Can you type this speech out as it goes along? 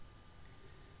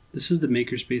This is the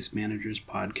Makerspace Managers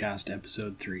Podcast,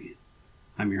 Episode 3.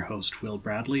 I'm your host, Will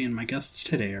Bradley, and my guests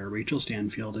today are Rachel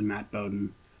Stanfield and Matt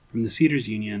Bowden from the Cedars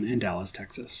Union in Dallas,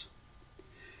 Texas.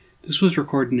 This was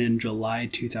recorded in July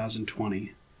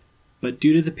 2020, but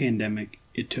due to the pandemic,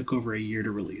 it took over a year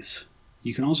to release.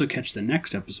 You can also catch the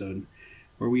next episode,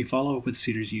 where we follow up with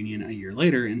Cedars Union a year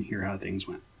later and hear how things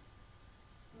went.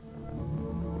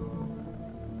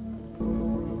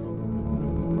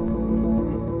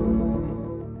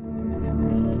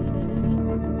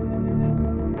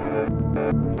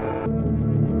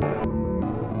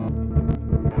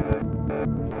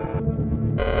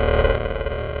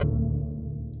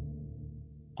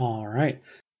 All right.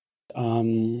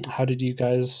 How did you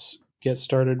guys get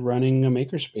started running a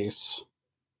makerspace?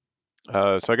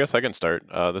 So I guess I can start.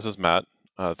 This is Matt.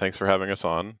 Thanks for having us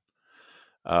on.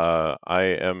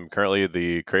 I am currently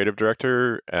the creative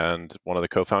director and one of the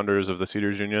co-founders of the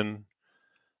Cedars Union.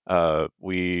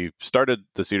 We started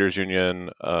the Cedars Union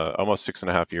almost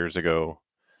 6.5 years ago.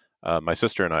 My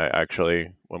sister and I,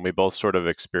 actually, when we both sort of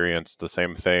experienced the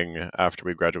same thing after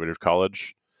we graduated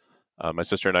college. My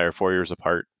sister and I are 4 years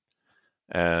apart,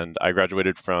 and I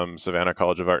graduated from Savannah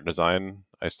College of Art and Design.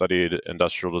 I studied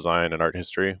industrial design and art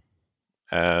history,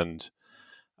 and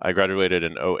I graduated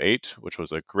in 2008, which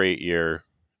was a great year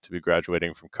to be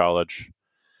graduating from college.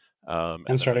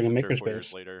 And starting a makerspace. 4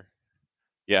 years later.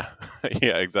 Yeah,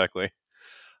 yeah, exactly.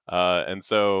 And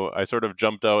so I sort of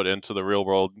jumped out into the real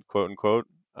world, quote unquote,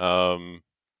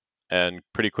 and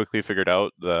pretty quickly figured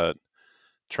out that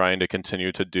trying to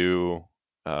continue to do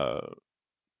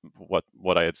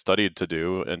what I had studied to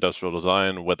do, industrial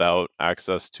design, without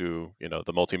access to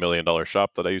the multi-million-dollar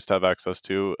shop that I used to have access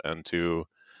to, and to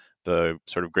the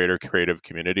sort of greater creative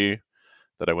community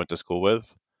that I went to school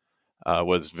with,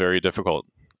 was very difficult,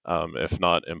 if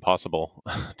not impossible,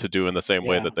 to do in the same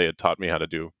way that they had taught me how to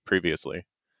do previously.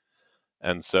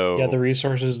 And so, the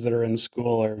resources that are in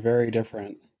school are very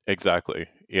different. Exactly,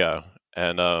 yeah,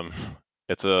 and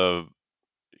it's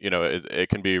it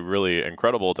can be really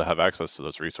incredible to have access to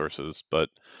those resources, but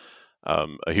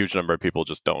a huge number of people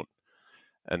just don't.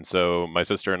 And so my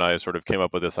sister and I sort of came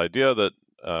up with this idea that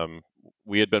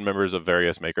we had been members of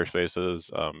various makerspaces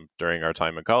during our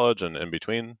time in college and in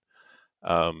between.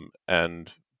 But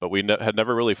we had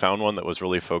never really found one that was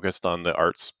really focused on the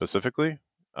arts specifically.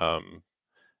 And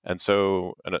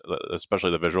especially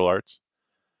the visual arts.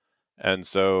 And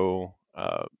so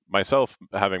myself,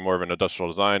 having more of an industrial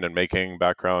design and making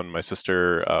background, my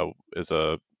sister is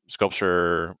a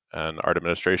sculpture and art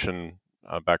administration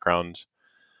background.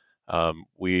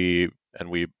 We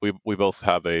both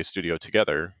have a studio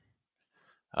together,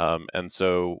 and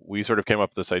so we sort of came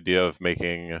up with this idea of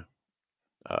making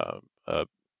a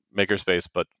makerspace,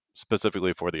 but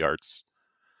specifically for the arts.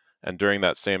 And during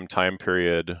that same time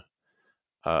period,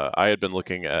 I had been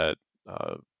looking at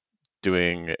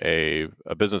doing a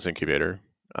business incubator,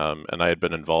 and I had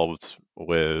been involved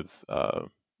with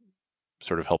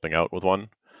sort of helping out with one.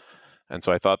 And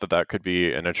so I thought that could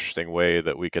be an interesting way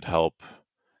that we could help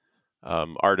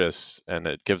artists, and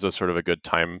it gives us sort of a good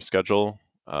time schedule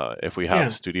if we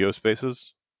have studio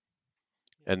spaces.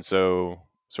 And so,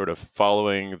 sort of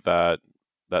following that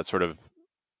sort of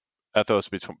ethos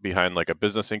behind like a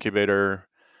business incubator,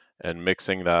 and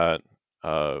mixing that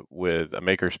with a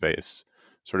makerspace,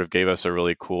 sort of gave us a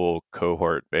really cool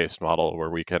cohort-based model where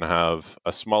we can have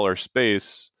a smaller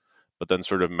space, but then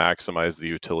sort of maximize the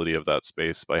utility of that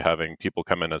space by having people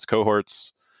come in as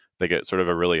cohorts. They get sort of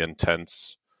a really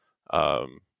intense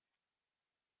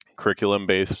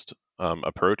curriculum-based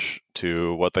approach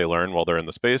to what they learn while they're in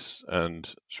the space,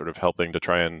 and sort of helping to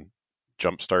try and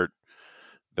jumpstart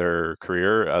their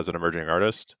career as an emerging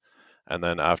artist. And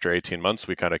then after 18 months,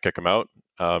 we kind of kick them out,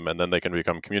 and then they can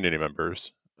become community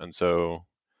members. And so,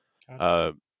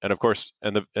 and of course,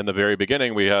 in the very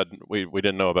beginning, we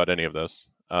didn't know about any of this,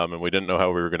 and we didn't know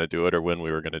how we were going to do it or when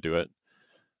we were going to do it.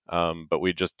 But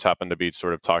we just happened to be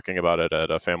sort of talking about it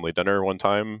at a family dinner one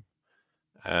time,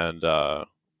 and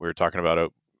we were talking about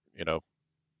it,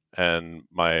 and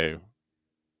my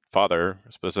father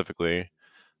specifically,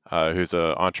 who's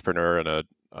an entrepreneur and a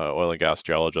oil and gas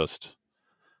geologist,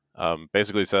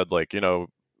 basically said, like,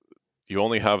 you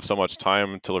only have so much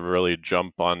time to really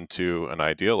jump onto an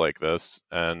idea like this.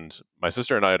 And my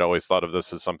sister and I had always thought of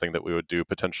this as something that we would do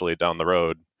potentially down the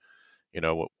road,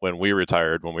 when we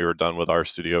retired, when we were done with our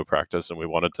studio practice and we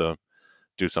wanted to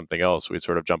do something else, we'd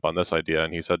sort of jump on this idea.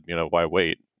 And he said, why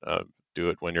wait? Do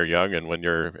it when you're young and when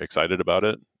you're excited about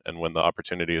it and when the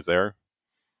opportunity is there.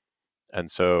 And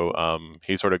so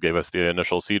he sort of gave us the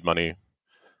initial seed money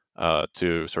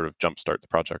to sort of jumpstart the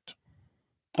project.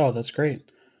 Oh, that's great.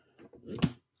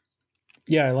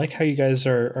 Yeah, I like how you guys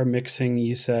are mixing,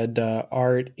 you said,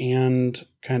 art and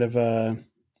kind of a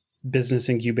business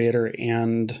incubator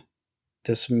and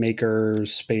this maker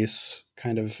space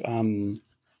kind of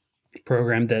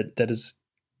program that is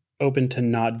open to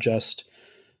not just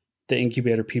the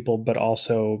incubator people, but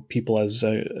also people as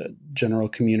a general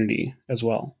community as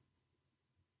well.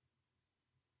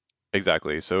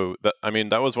 Exactly. So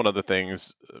that was one of the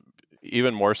things,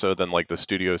 even more so than like the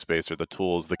studio space or the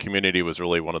tools. The community was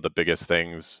really one of the biggest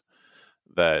things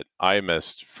that I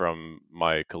missed from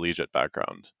my collegiate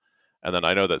background. And then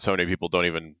I know that so many people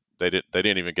they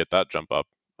didn't even get that jump up.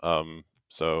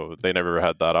 So they never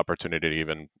had that opportunity to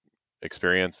even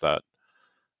experience that.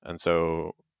 And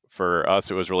so for us,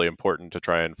 it was really important to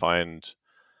try and find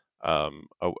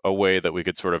a way that we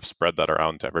could sort of spread that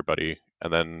around to everybody,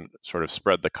 and then sort of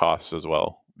spread the costs as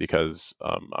well. Because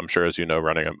I'm sure, as you know,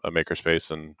 running a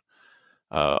makerspace and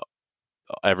uh,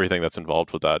 everything that's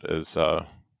involved with that is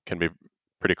can be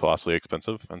pretty colossally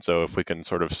expensive. And so if we can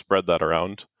sort of spread that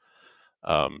around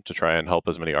to try and help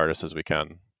as many artists as we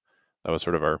can, that was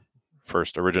sort of our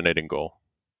first originating goal.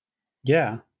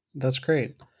 Yeah, that's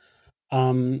great.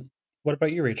 What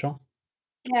about you, Rachel?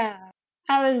 Yeah,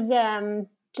 I was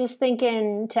just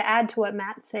thinking to add to what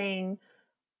Matt's saying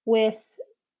with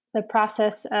the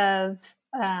process of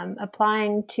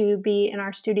applying to be in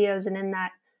our studios and in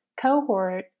that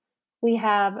cohort. We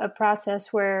have a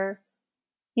process where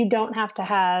you don't have to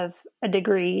have a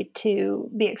degree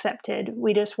to be accepted.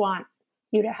 We just want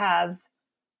you to have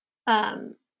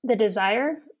the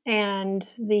desire and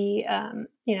we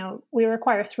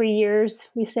require 3 years,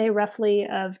 we say roughly,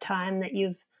 of time that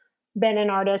you've been an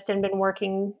artist and been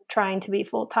working trying to be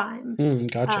full time.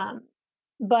 Gotcha.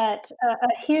 But a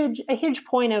huge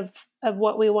point of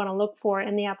what we want to look for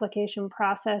in the application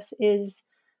process is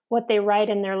what they write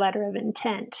in their letter of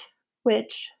intent,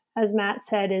 which, as Matt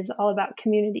said, is all about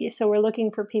community. So we're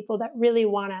looking for people that really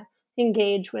want to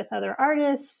engage with other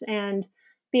artists and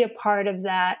be a part of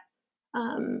that,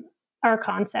 our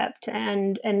concept,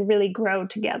 and really grow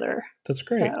together. That's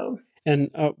great. And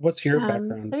what's your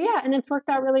background? So yeah, and it's worked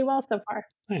out really well so far.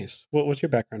 Nice. What's your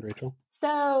background, Rachel?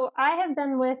 So I've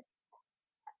been with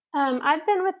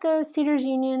the Cedars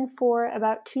Union for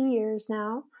about 2 years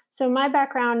now. So my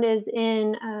background is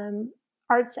in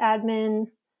arts admin,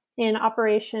 in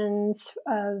operations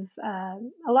of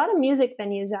a lot of music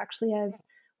venues. Actually, I've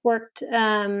worked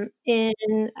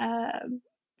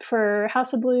for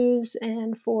House of Blues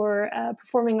and for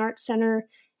Performing Arts Center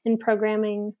in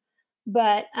programming.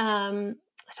 But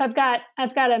so I've got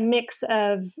a mix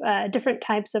of different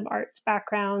types of arts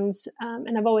backgrounds,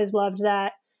 and I've always loved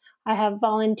that. I have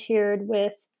volunteered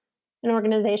with an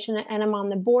organization, and I'm on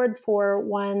the board for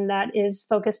one that is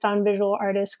focused on visual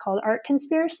artists called Art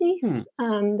Conspiracy.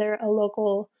 They're a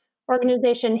local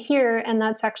organization here, and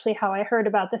that's actually how I heard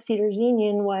about the Cedars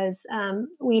Union. Was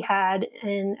we had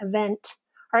an event,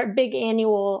 our big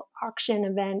annual auction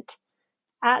event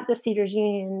at the Cedars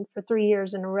Union for 3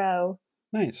 years in a row.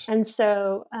 Nice. And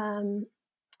so,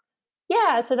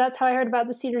 so that's how I heard about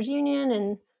the Cedars Union.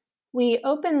 And we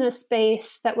opened the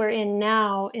space that we're in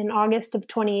now in August of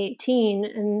 2018.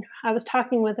 And I was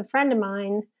talking with a friend of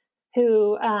mine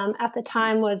who at the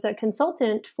time was a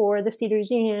consultant for the Cedars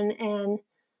Union. And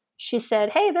she said,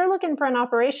 "Hey, they're looking for an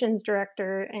operations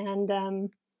director." And I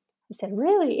said,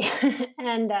 "Really?"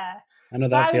 And I know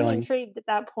so that I feeling. was intrigued at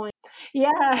that point.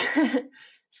 Yeah.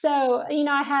 So,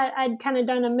 I'd kind of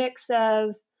done a mix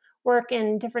of work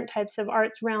in different types of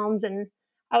arts realms, and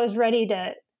I was ready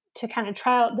to kind of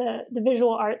try out the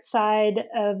visual arts side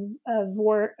of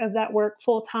that work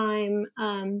full time,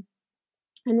 and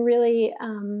really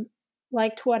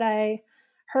liked what I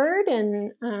heard,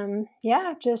 and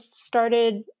just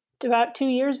started about 2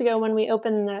 years ago when we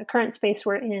opened the current space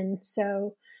we're in.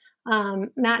 So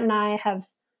Matt and I have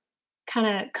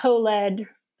kind of co-led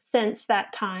since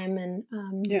that time, and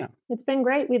it's been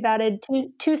great. We've added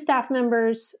two staff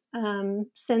members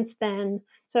since then,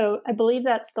 so I believe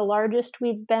that's the largest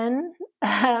we've been.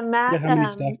 Matt, how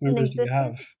many staff members do you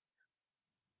have?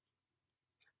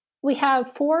 We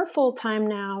have 4 full-time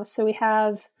now. So we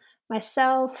have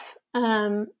myself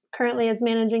currently as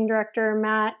managing director,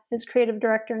 Matt is creative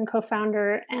director and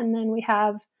co-founder, and then we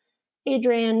have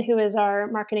Adrian, who is our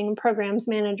marketing and programs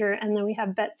manager, and then we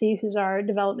have Betsy, who's our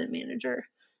development manager.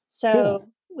 So cool.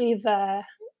 We've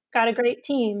got a great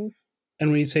team.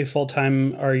 And when you say full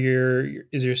time,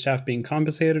 is your staff being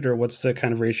compensated, or what's the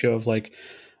kind of ratio of like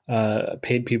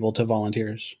paid people to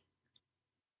volunteers?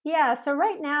 Yeah, so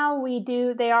right now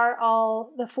they are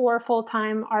all, the 4 full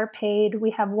time are paid.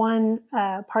 We have 1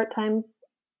 part time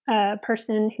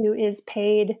person who is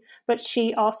paid, but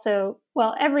she also,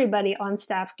 well, everybody on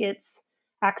staff gets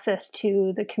access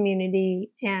to the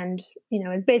community and,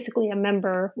 is basically a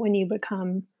member when you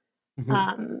become,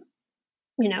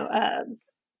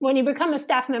 when you become a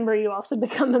staff member, you also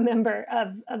become a member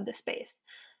of the space.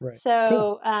 Right.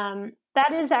 So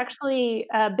that is actually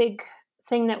a big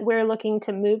thing that we're looking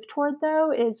to move toward,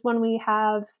 though, is when we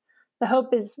have, the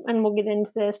hope is, and we'll get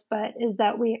into this, but is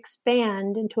that we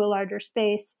expand into a larger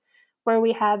space where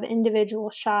we have individual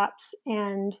shops.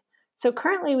 And so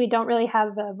currently we don't really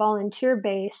have a volunteer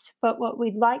base, but what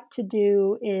we'd like to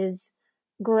do is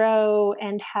grow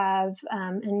and have,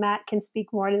 and Matt can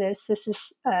speak more to this. This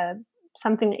is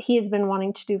something that he has been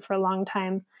wanting to do for a long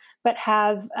time, but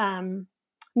have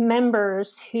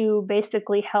members who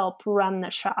basically help run the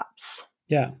shops.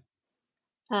 Yeah.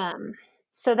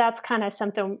 So that's kind of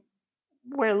something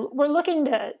we're looking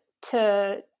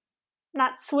to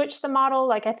not switch the model.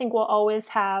 Like, I think we'll always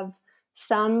have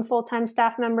some full-time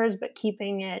staff members, but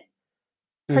keeping it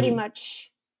pretty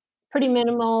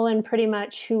minimal and pretty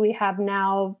much who we have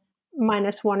now,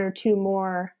 minus one or two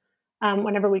more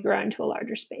whenever we grow into a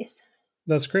larger space.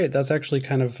 That's great. That's actually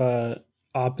kind of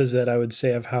opposite, I would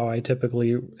say, of how I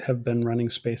typically have been running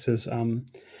spaces.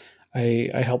 I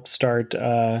helped start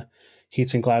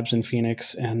Heats and Glabs in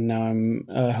Phoenix, and now I'm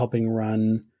helping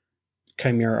run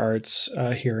Chimera Arts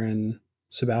here in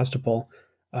Sebastopol.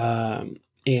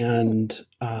 And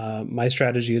my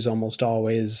strategy is almost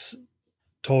always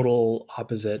total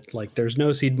opposite. Like, there's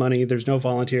no seed money, there's no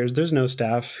volunteers, there's no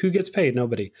staff. Who gets paid?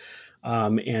 Nobody.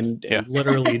 And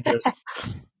literally just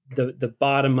the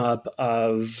bottom up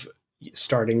of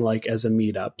starting like as a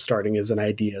meetup, starting as an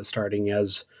idea, starting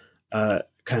as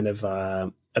kind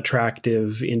of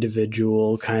attractive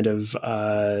individual kind of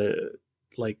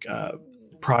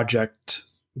project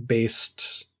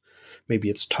based. Maybe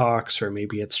it's talks, or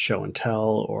maybe it's show and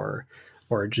tell, or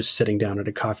just sitting down at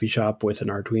a coffee shop with an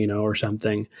Arduino or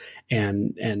something,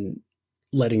 and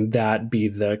letting that be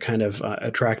the kind of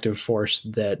attractive force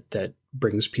that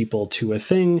brings people to a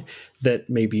thing that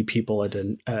maybe people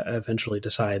eventually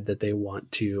decide that they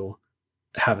want to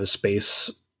have a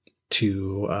space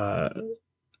to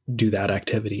do that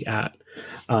activity at.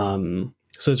 So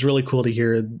it's really cool to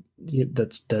hear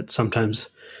that sometimes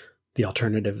the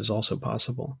alternative is also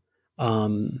possible.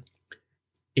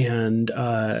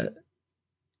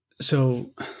 So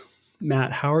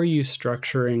Matt, how are you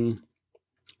structuring,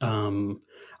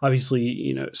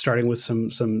 obviously, starting with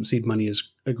some seed money is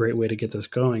a great way to get this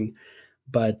going,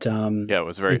 but it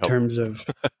was very in terms of,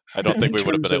 I don't think we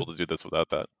would have been able to do this without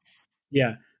that.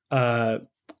 Yeah.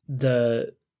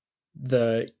 The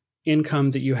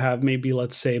income that you have, maybe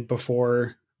let's say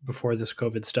before this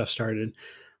COVID stuff started,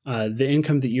 the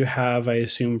income that you have, I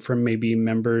assume, from maybe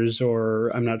members, or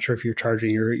I'm not sure if you're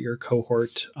charging your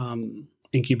cohort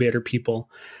incubator people,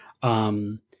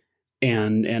 and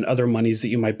other monies that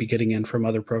you might be getting in from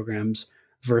other programs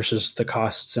versus the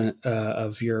costs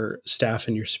of your staff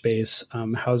and your space.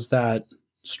 How's that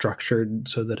structured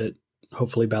so that it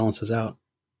hopefully balances out?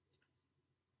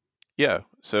 Yeah.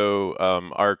 So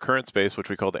our current space, which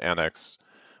we call the Annex,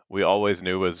 we always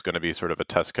knew was going to be sort of a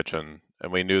test kitchen,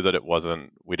 and we knew that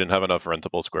we didn't have enough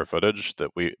rentable square footage that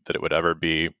it would ever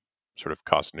be sort of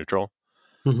cost neutral.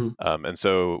 Mm-hmm. And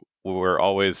so we're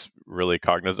always really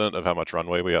cognizant of how much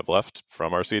runway we have left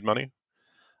from our seed money.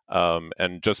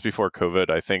 And just before COVID,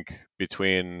 I think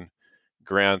between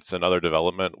grants and other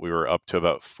development, we were up to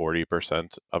about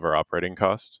 40% of our operating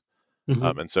cost.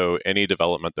 Mm-hmm. And so any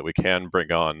development that we can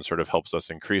bring on sort of helps us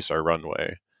increase our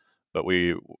runway. But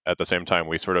at the same time,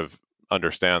 we sort of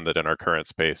understand that in our current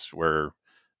space, we're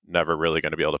never really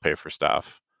going to be able to pay for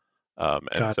staff. And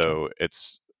Gotcha. So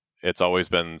it's always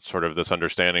been sort of this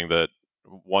understanding that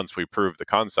once we proved the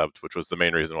concept, which was the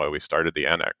main reason why we started the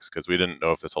Annex, because we didn't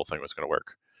know if this whole thing was going to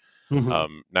work.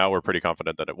 Mm-hmm. Now we're pretty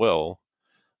confident that it will.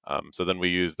 So then we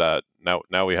use that.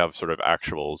 Now we have sort of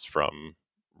actuals from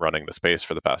running the space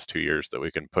for the past 2 years that we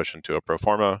can push into a pro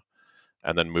forma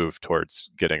and then move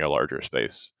towards getting a larger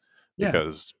space. Yeah.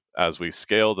 Because as we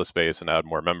scale the space and add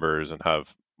more members and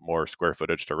have more square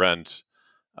footage to rent,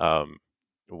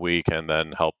 we can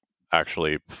then help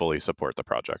actually fully support the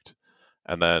project.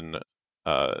 And then,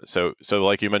 so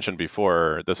like you mentioned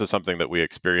before, this is something that we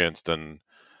experienced in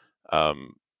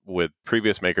with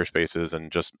previous makerspaces,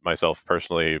 and just myself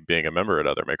personally being a member at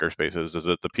other makerspaces, is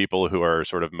that the people who are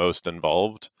sort of most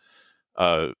involved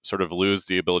sort of lose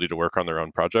the ability to work on their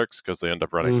own projects because they end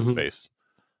up running mm-hmm. the space.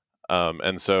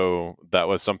 And so that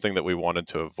was something that we wanted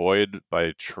to avoid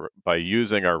by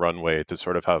using our runway to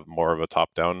sort of have more of a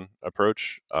top-down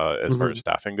approach as mm-hmm. far as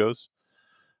staffing goes.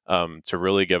 to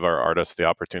really give our artists the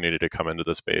opportunity to come into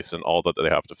the space, and all that they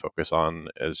have to focus on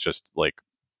is just like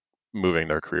moving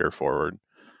their career forward,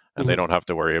 and they Mhm. don't have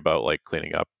to worry about like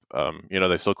cleaning up.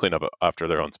 They still clean up after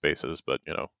their own spaces, but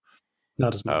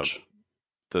Not as uh, much.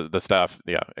 the staff,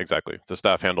 yeah, exactly. The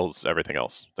staff handles everything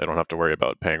else. They don't have to worry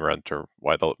about paying rent or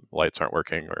why the lights aren't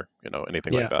working or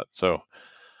anything like Yeah. that. So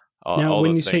Now, all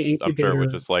when the you say things I'm sure, which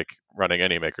incubator, is like running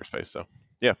any makerspace. So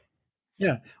yeah.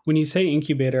 yeah, when you say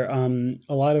incubator,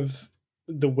 a lot of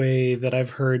the way that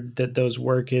I've heard that those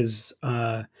work is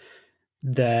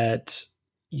that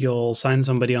you'll sign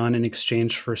somebody on in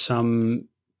exchange for some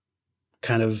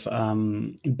kind of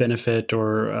benefit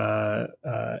or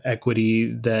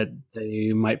equity that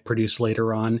they might produce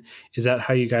later on. Is that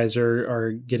how you guys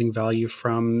are getting value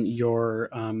from your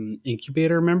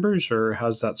incubator members, or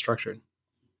how's that structured?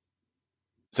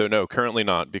 So no, currently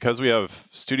not. Because we have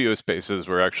studio spaces,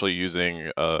 we're actually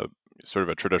using sort of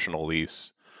a traditional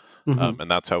lease, Mm-hmm. and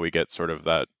that's how we get sort of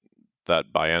that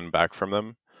buy-in back from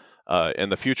them. In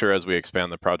the future, as we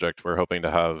expand the project, we're hoping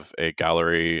to have a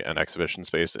gallery and exhibition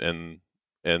space in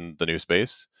the new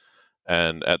space.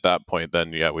 And at that point,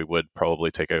 then yeah, we would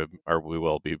probably we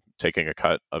will be taking a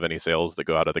cut of any sales that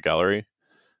go out of the gallery.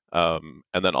 And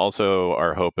then also,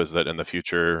 our hope is that in the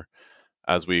future,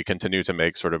 as we continue to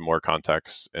make sort of more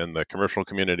contacts in the commercial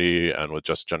community and with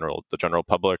just the general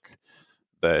public,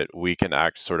 that we can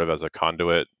act sort of as a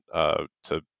conduit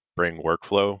to bring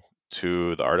workflow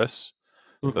to the artists,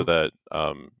 so Mm-hmm. that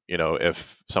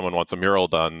if someone wants a mural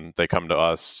done, they come to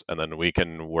us, and then we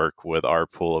can work with our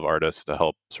pool of artists to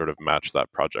help sort of match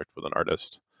that project with an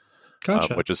artist,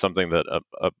 Gotcha. which is something that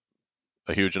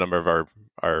a huge number of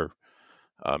our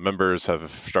members have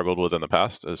struggled with in the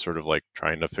past, is sort of like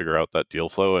trying to figure out that deal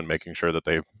flow and making sure that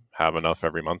they have enough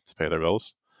every month to pay their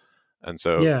bills. And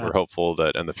so Yeah. we're hopeful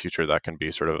that in the future that can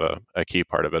be sort of a key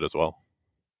part of it as well.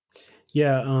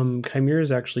 Yeah,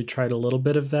 Chimera's actually tried a little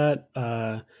bit of that.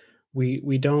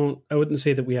 We don't. I wouldn't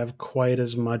say that we have quite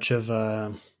as much of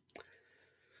a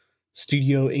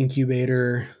studio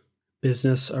incubator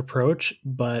business approach,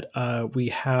 but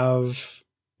we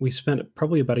spent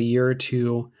probably about a year or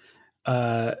two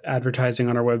advertising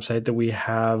on our website that we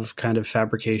have kind of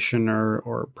fabrication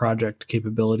or project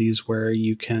capabilities where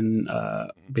you can Mhm.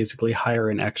 basically hire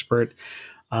an expert.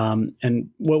 And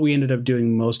what we ended up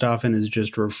doing most often is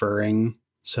just referring,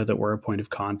 so that we're a point of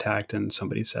contact and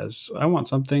somebody says, I want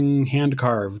something hand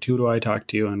carved. Who do I talk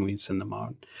to? And we send them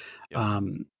out. Yep.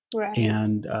 Um, Right.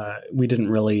 and we didn't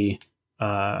really,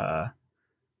 I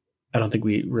don't think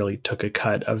we really took a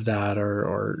cut of that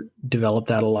or developed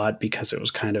that a lot because it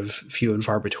was kind of few and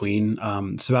far between.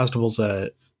 Sebastopol's a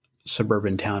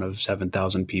suburban town of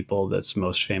 7,000 people that's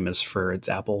most famous for its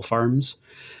apple farms.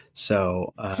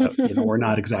 So, we're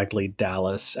not exactly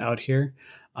Dallas out here.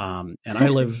 And I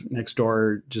live next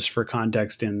door, just for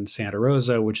context, in Santa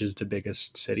Rosa, which is the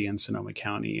biggest city in Sonoma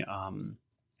County.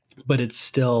 But it's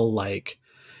still like,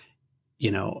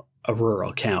 a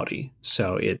rural county.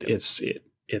 So Yep.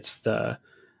 it's the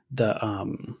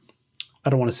I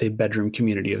don't want to say bedroom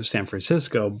community of San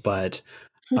Francisco, but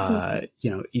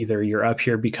either you're up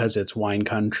here because it's wine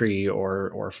country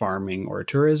or farming or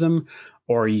tourism,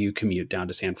 or you commute down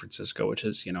to San Francisco, which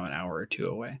is an hour or two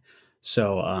away.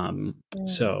 So Mm.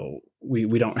 so we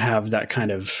don't have that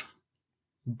kind of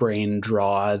brain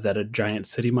draw that a giant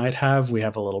city might have. We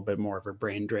have a little bit more of a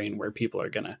brain drain where people are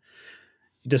gonna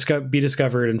be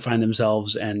discovered and find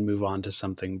themselves and move on to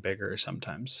something bigger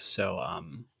sometimes.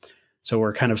 So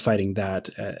we're kind of fighting that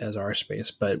as our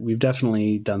space, but we've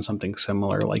definitely done something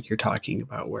similar, like you're talking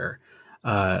about, where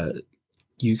uh,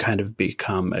 you kind of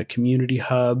become a community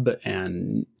hub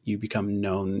and you become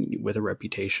known with a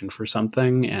reputation for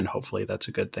something, and hopefully that's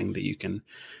a good thing that you can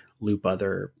loop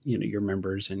other your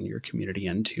members in your community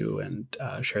into and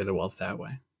share the wealth that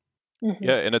way. Yeah,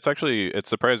 Mhm. and it's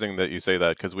surprising that you say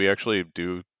that, because we actually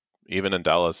do, even in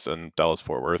Dallas and Dallas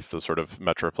Fort Worth, the sort of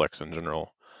metroplex in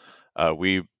general,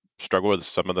 we struggle with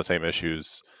some of the same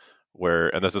issues.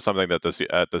 And this is something that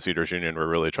at the Cedars Union we're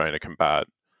really trying to combat.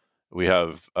 We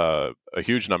have a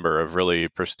huge number of really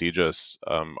prestigious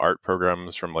art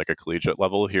programs from like a collegiate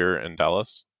level here in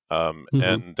Dallas, Mm-hmm.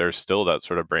 and there's still that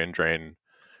sort of brain drain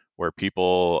where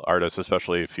artists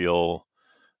especially, feel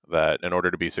that in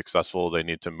order to be successful, they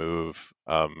need to move.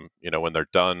 When they're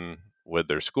done with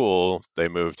their school, they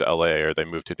move to LA, or they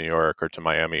move to New York or to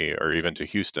Miami or even to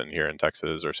Houston here in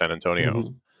Texas, or San Antonio,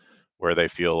 Mm-hmm. where they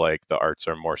feel like the arts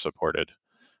are more supported.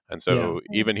 And Yeah. so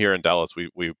even here in Dallas, we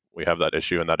have that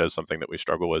issue, and that is something that we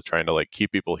struggle with, trying to like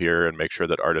keep people here and make sure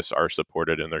that artists are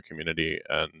supported in their community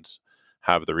and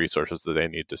have the resources that they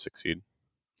need to succeed.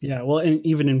 Yeah, well, and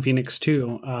even in Phoenix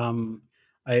too.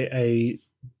 I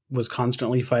was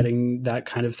constantly fighting that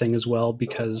kind of thing as well,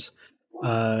 because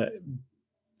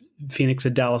Phoenix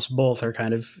and Dallas both are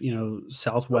kind of,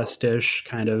 southwestish,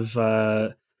 kind of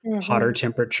hotter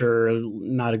temperature,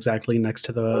 not exactly next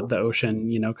to the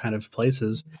ocean, kind of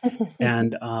places.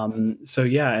 And so,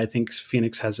 yeah, I think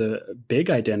Phoenix has a big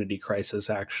identity crisis,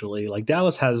 actually. Like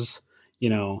Dallas has,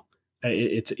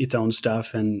 its own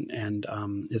stuff and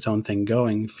its own thing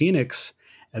going. Phoenix,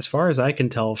 as far as I can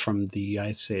tell from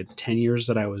I'd say 10 years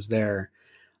that I was there,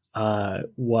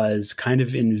 was kind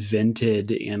of invented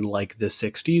in like the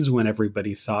 60s, when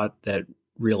everybody thought that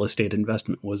real estate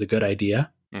investment was a good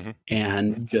idea,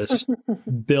 and just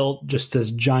built just this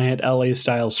giant LA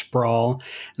style sprawl.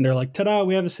 And they're like, ta-da,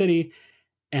 we have a city,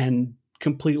 and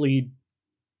completely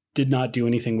did not do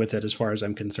anything with it as far as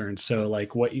I'm concerned. So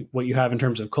like what you have in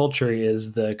terms of culture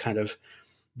is the kind of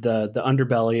the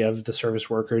underbelly of the service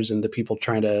workers and the people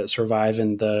trying to survive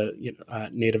in the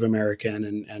Native American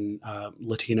and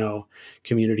Latino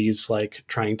communities, like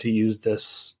trying to use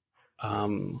this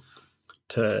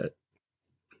to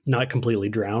not completely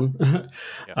drown.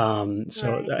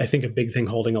 So I think a big thing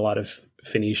holding a lot of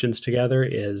Phoenicians together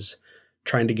is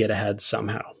trying to get ahead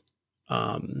somehow.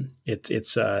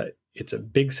 It's a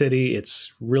big city.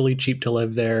 It's really cheap to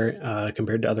live there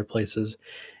compared to other places,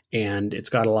 and it's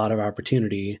got a lot of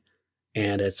opportunity,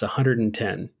 and it's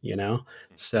 110,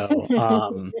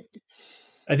 So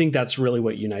I think that's really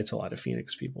what unites a lot of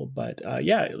Phoenix people. But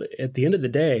yeah, at the end of the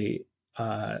day,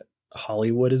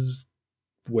 Hollywood is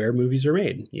where movies are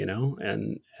made,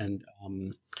 and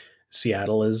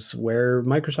Seattle is where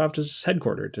Microsoft is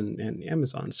headquartered, and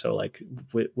Amazon. So like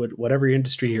whatever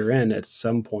industry you're in, at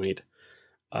some point,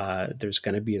 there's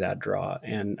going to be that draw.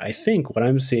 And I think what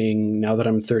I'm seeing now that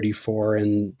I'm 34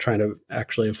 and trying to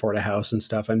actually afford a house and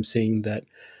stuff, I'm seeing that,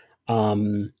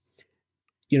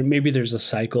 maybe there's a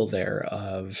cycle there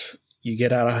of you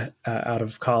get out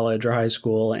of college or high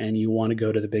school and you want to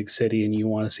go to the big city and you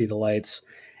want to see the lights,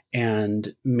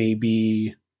 and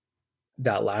maybe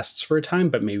that lasts for a time,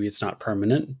 but maybe it's not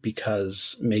permanent,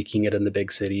 because making it in the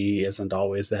big city isn't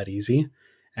always that easy.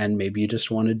 And maybe you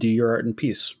just want to do your art in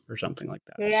peace or something like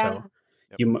that. Yeah.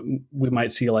 So we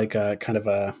might see like a kind of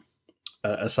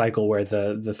a cycle where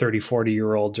the 30, 40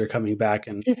 year olds are coming back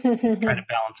and trying to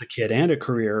balance a kid and a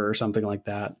career or something like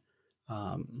that.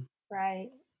 Right.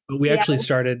 But we actually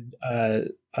started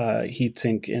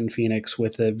HeatSync in Phoenix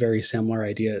with a very similar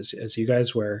idea as you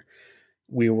guys, where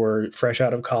we were fresh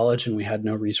out of college and we had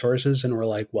no resources, and we're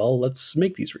like, well, let's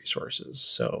make these resources.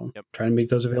 So trying to make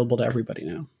those available to everybody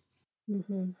now.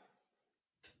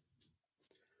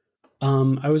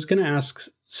 I was going to ask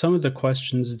some of the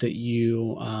questions that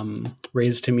you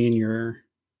raised to me in your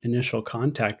initial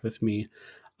contact with me,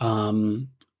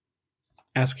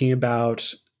 asking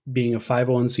about being a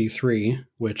 501c3,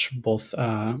 which both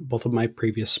of my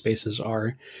previous spaces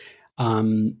are,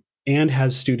 and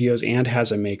has studios and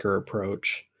has a maker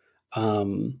approach.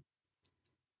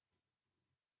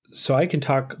 So I can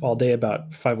talk all day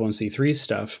about 501c3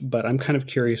 stuff, but I'm kind of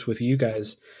curious with you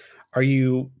guys. Are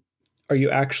you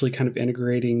actually kind of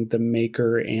integrating the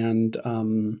maker and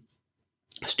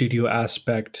studio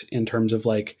aspect in terms of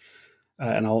like,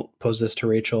 and I'll pose this to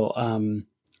Rachel,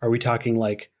 are we talking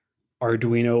like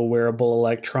Arduino wearable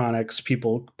electronics,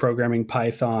 people programming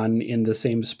Python in the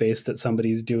same space that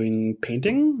somebody's doing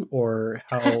painting, or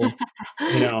how,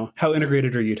 how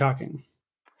integrated are you talking?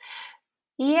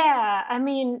 Yeah, I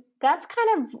mean, that's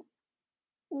kind of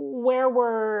where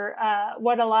we're,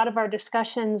 what a lot of our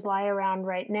discussions lie around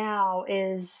right now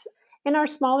is in our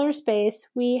smaller space,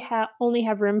 we only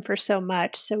have room for so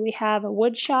much. So we have a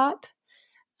wood shop,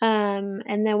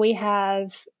 and then we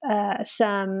have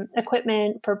some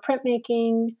equipment for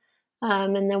printmaking,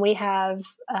 and then we have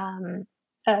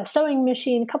a sewing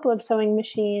machine, a couple of sewing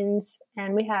machines,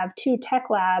 and we have 2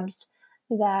 tech labs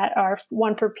that are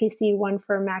one for PC, one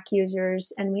for Mac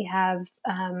users, and we have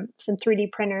some 3D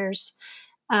printers,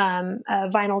 a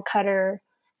vinyl cutter,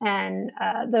 and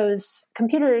those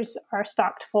computers are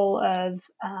stocked full of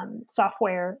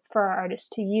software for our artists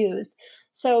to use.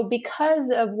 So because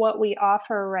of what we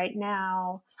offer right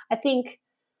now, I think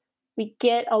we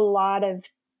get a lot of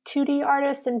 2D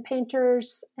artists and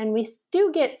painters, and we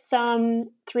do get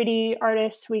some 3D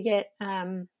artists. We get,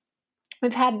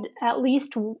 we've had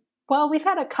we've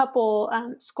had a couple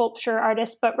sculpture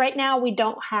artists, but right now we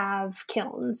don't have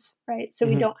kilns, right? So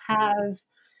we don't have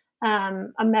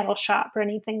a metal shop or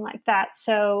anything like that.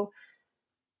 So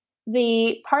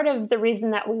the part of the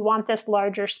reason that we want this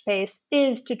larger space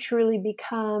is to truly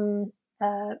become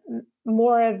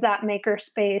more of that maker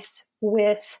space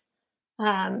with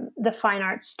the fine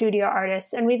art studio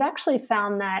artists. And we've actually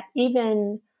found that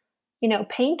even,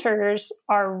 painters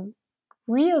are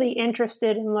really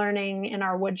interested in learning in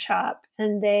our wood shop,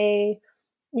 and they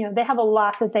have a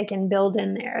lot that they can build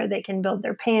in there. They can build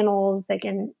their panels. They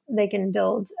can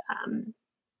build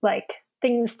like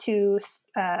things to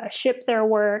ship their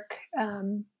work.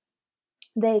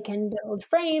 They can build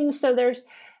frames. So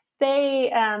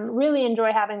they really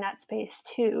enjoy having that space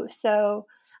too. So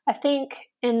I think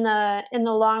in the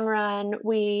long run,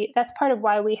 that's part of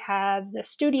why we have the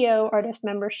studio artist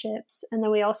memberships, and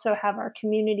then we also have our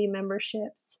community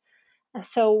memberships.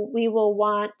 So we will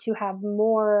want to have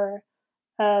more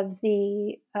of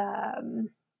the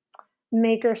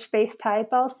maker space type,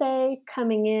 I'll say,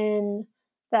 coming in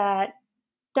that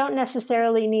don't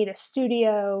necessarily need a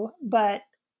studio, but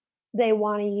they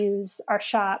want to use our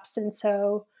shops. And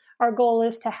so our goal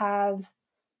is to have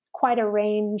quite a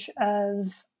range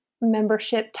of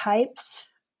membership types,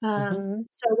 so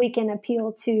we can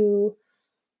appeal to,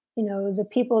 the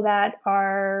people that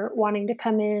are wanting to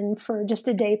come in for just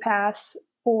a day pass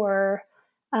or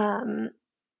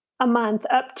a month,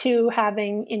 up to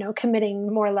having,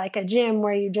 committing more like a gym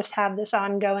where you just have this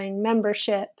ongoing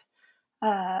membership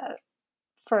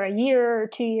for a year or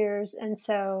 2 years. And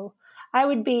so I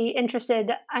would be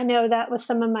interested. I know that was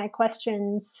some of my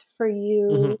questions for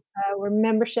you, were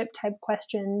membership type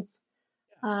questions,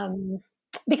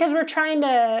 because we're trying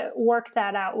to work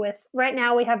that out with. Right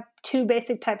now we have 2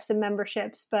 basic types of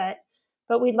memberships, but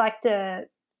we'd like to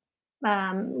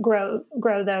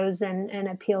grow those and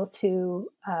appeal to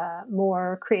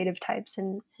more creative types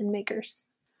and makers.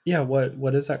 Yeah.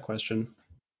 What is that question?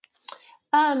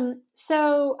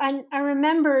 So I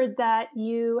remembered that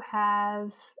you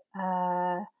have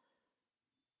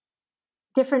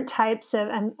different types of,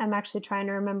 I'm actually trying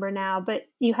to remember now, but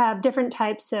you have different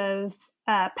types of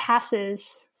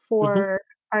passes for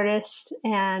artists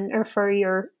or for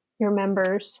your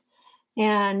members.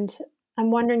 And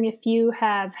I'm wondering if you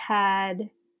have had,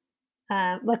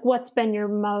 what's been your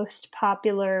most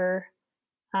popular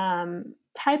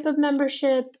type of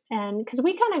membership? And because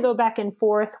we kind of go back and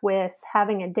forth with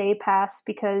having a day pass,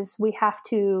 because we have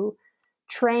to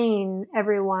train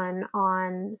everyone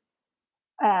on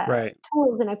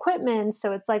tools and equipment.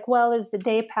 So it's like, well, is the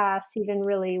day pass even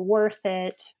really worth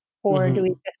it? Or do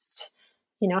we just,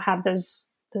 have those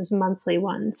monthly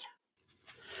ones?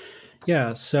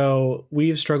 Yeah, so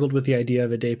we've struggled with the idea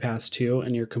of a day pass too,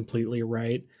 and you're completely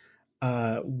right.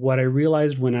 What I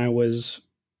realized when I was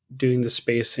doing the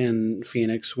space in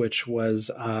Phoenix, which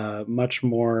was much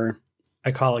more,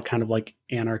 I call it kind of like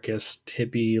anarchist,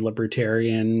 hippie,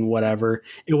 libertarian, whatever.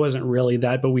 It wasn't really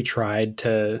that, but we tried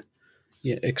to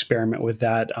experiment with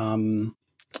that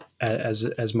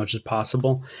as much as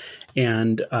possible.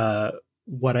 And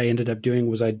what I ended up doing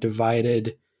was I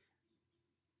divided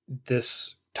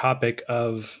this topic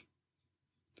of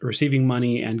receiving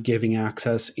money and giving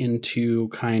access into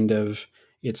kind of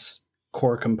its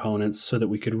core components, so that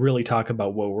we could really talk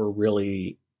about what we're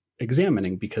really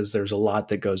examining, because there's a lot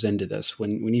that goes into this.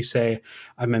 When you say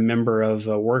I'm a member of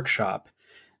a workshop,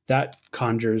 that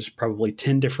conjures probably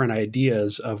 10 different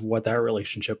ideas of what that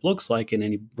relationship looks like in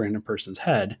any random person's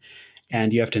head.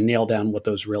 And you have to nail down what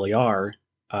those really are,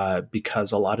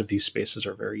 because a lot of these spaces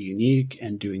are very unique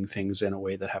and doing things in a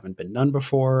way that haven't been done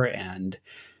before and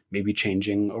maybe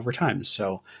changing over time.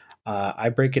 So I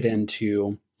break it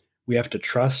into, we have to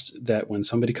trust that when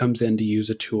somebody comes in to use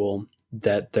a tool,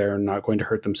 that they're not going to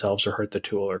hurt themselves or hurt the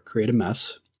tool or create a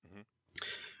mess.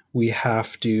 We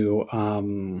have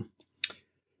to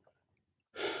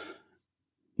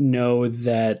know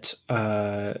that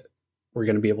we're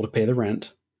going to be able to pay the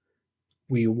rent.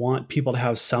 We want people to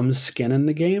have some skin in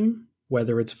the game,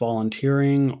 whether it's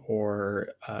volunteering or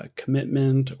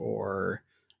commitment, or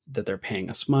that they're paying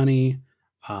us money.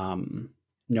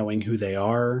 Knowing who they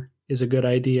are is a good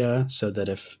idea, so that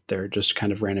if they're just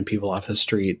kind of random people off the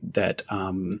street, that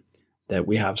that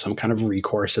we have some kind of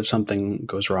recourse if something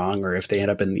goes wrong, or if they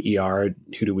end up in the ER,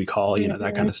 who do we call?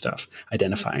 That kind of stuff,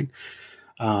 identifying.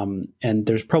 And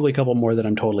there's probably a couple more that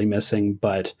I'm totally missing,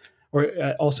 but are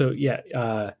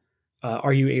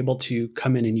you able to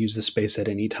come in and use the space at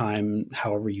any time,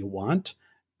 however you want?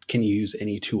 Can you use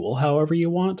any tool however you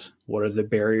want? What are the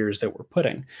barriers that we're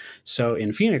putting? So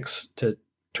in Phoenix, to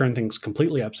turn things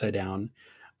completely upside down,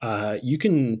 you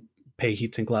can pay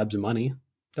Heatsink Labs money.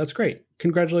 That's great.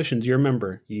 Congratulations, you're a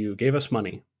member. You gave us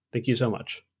money. Thank you so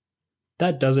much.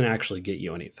 That doesn't actually get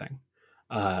you anything.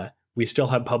 We still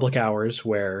have public hours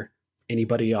where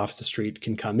anybody off the street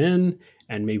can come in,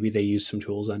 and maybe they use some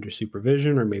tools under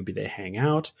supervision, or maybe they hang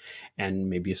out, and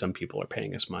maybe some people are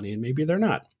paying us money and maybe they're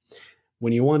not.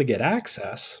 when you want to get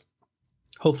access,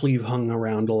 hopefully you've hung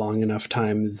around a long enough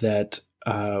time that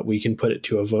we can put it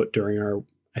to a vote during our,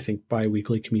 I think,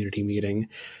 bi-weekly community meeting.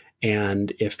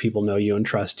 And if people know you and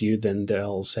trust you, then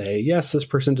they'll say, yes, this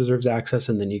person deserves access.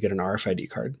 And then you get an RFID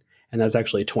card. And that's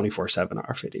actually a 24/7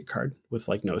 RFID card with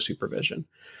like no supervision.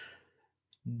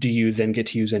 Do you then get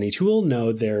to use any tool?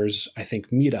 No, there's, I think,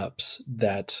 meetups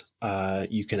that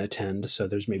you can attend. So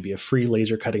there's maybe a free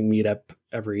laser cutting meetup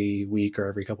every week or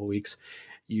every couple of weeks.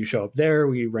 You show up there,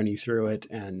 we run you through it,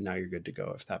 and now you're good to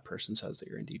go if that person says that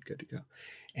you're indeed good to go.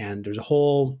 And there's a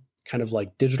whole kind of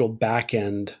like digital back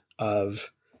end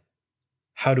of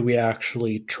how do we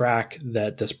actually track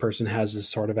that this person has this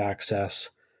sort of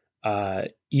access,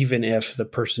 even if the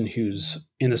person who's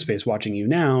in the space watching you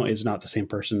now is not the same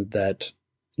person that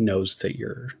knows that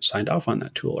you're signed off on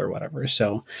that tool or whatever.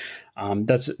 So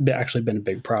that's actually been a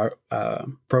big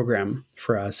program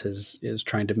for us is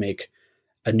trying to make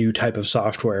a new type of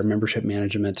software, membership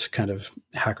management, kind of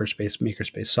hackerspace,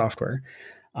 makerspace software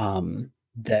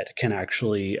that can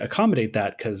actually accommodate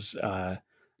that, because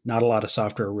not a lot of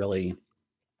software really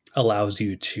allows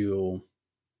you to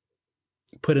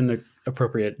put in the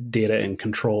appropriate data and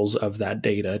controls of that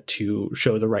data to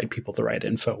show the right people the right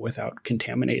info without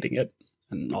contaminating it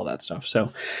and all that stuff.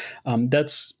 So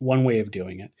that's one way of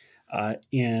doing it.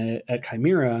 At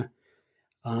Chimera,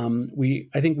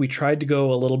 I think we tried to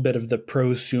go a little bit of the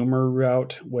prosumer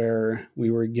route, where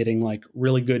we were getting like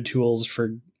really good tools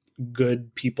for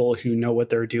good people who know what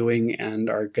they're doing and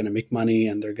are going to make money,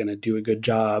 and they're going to do a good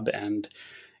job, and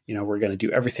we're going to do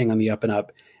everything on the up and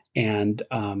up. And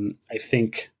I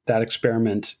think that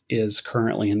experiment is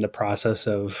currently in the process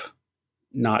of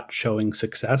not showing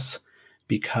success,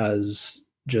 because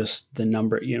just the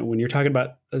number, when you're talking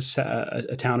about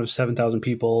a town of 7,000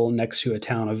 people next to a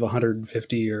town of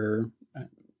 150, or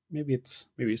maybe it's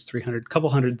 300, couple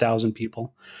 100,000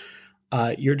 people,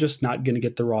 you're just not going to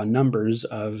get the raw numbers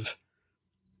of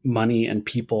money and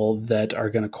people that are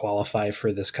going to qualify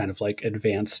for this kind of like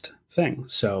advanced thing.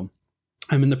 So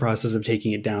I'm in the process of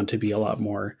taking it down to be a lot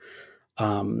more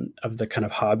of the kind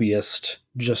of hobbyist,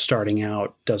 just starting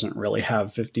out, doesn't really have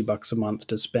 $50 a month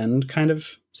to spend kind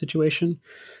of situation.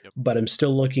 Yep. But I'm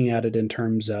still looking at it in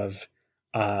terms of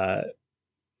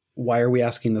why are we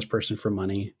asking this person for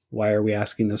money? Why are we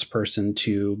asking this person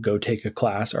to go take a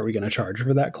class? Are we going to charge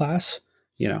for that class?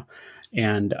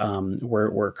 And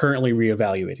we're currently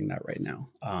reevaluating that right now.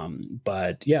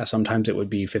 But yeah, sometimes it would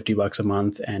be $50 a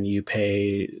month, and you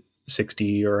pay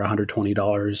 $60 or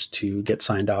 $120 to get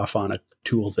signed off on a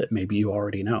tool that maybe you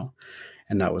already know.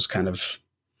 And that was kind of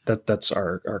that's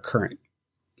our current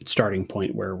starting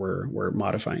point where we're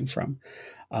modifying from.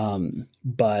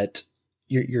 But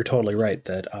you're totally right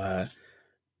that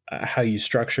how you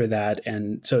structure that.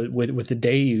 And so with the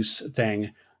day use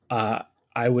thing,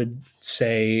 I would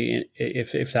say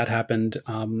if that happened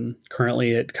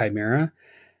currently at Chimera,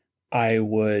 I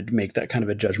would make that kind of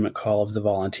a judgment call of the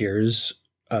volunteers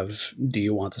of, do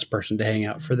you want this person to hang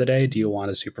out for the day? Do you want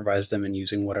to supervise them in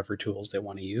using whatever tools they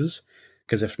want to use?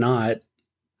 Because if not,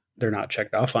 they're not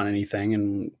checked off on anything.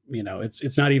 And,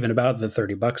 it's not even about the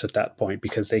 $30 at that point,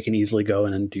 because they can easily go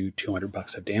in and do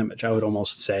 $200 of damage. I would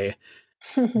almost say,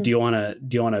 do you want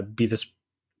to be this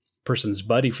person's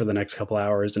buddy for the next couple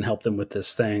hours and help them with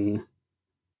this thing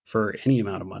for any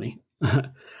amount of money?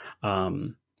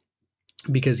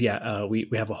 Because we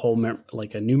have a whole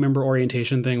like a new member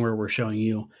orientation thing where we're showing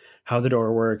you how the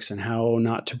door works and how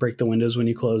not to break the windows when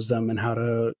you close them, and how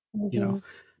to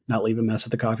not leave a mess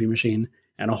at the coffee machine,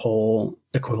 and a whole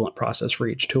equivalent process for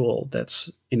each tool. That's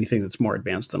anything that's more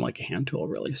advanced than like a hand tool,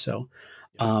 really. So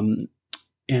and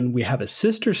we have a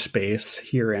sister space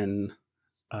here in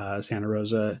Santa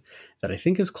Rosa that I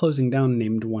think is closing down,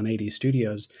 named 180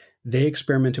 Studios. They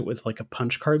experimented with like a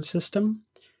punch card system,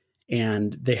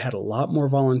 and they had a lot more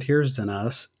volunteers than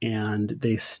us, and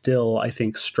they still, I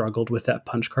think, struggled with that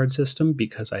punch card system,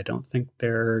 because I don't think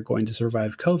they're going to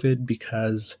survive COVID,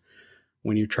 because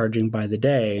when you're charging by the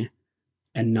day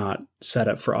and not set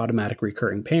up for automatic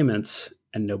recurring payments,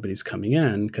 and nobody's coming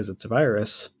in because it's a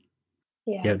virus,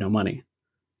 you have no money.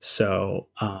 So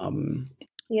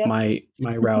my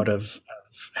route of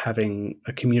having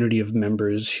a community of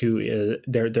members who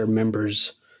they're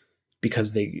members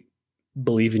because they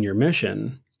believe in your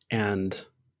mission, and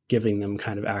giving them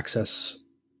kind of access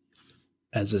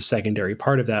as a secondary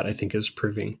part of that, I think is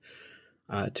proving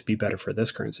to be better for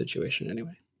this current situation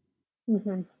anyway.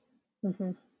 Mm-hmm.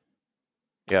 Mm-hmm.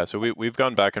 Yeah, so we've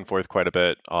gone back and forth quite a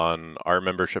bit on our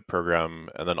membership program,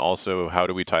 and then also how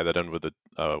do we tie that in with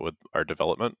with our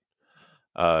development.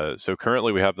 So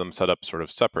currently we have them set up sort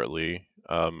of separately.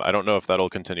 I don't know if that'll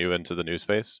continue into the new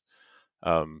space.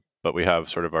 But we have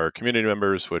sort of our community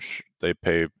members, which they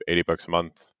pay $80 a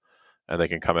month, and they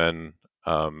can come in.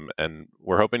 And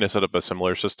we're hoping to set up a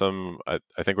similar system. I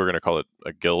think we're going to call it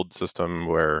a guild system,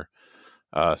 where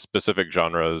specific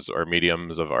genres or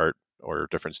mediums of art or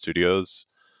different studios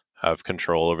have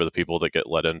control over the people that get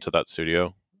let into that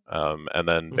studio. And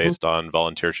then based on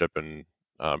volunteership and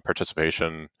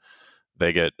participation,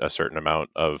 they get a certain amount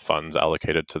of funds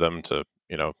allocated to them to,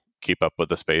 keep up with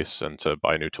the space and to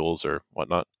buy new tools or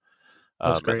whatnot.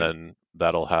 And then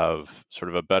that'll have sort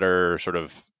of a better sort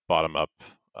of bottom up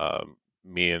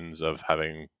means of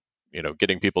having,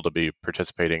 getting people to be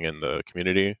participating in the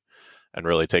community and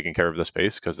really taking care of the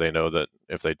space, because they know that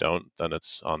if they don't, then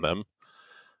it's on them.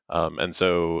 And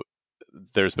so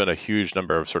there's been a huge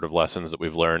number of sort of lessons that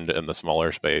we've learned in the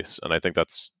smaller space, and I think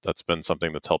that's been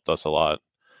something that's helped us a lot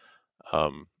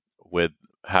with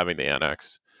having the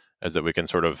annex, is that we can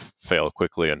sort of fail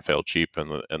quickly and fail cheap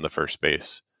in the first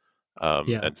space,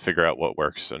 and figure out what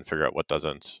works and figure out what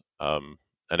doesn't.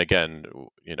 And again,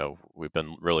 we've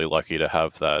been really lucky to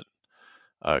have that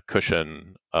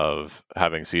cushion of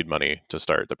having seed money to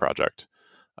start the project.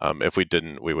 If we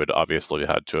didn't, we would obviously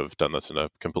had to have done this in a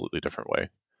completely different way.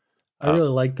 I really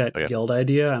like that guild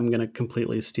idea. I'm going to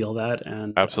completely steal that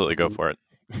and absolutely go for it.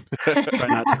 Try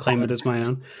not to claim it as my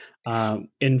own.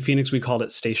 In Phoenix, we called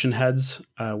it station heads,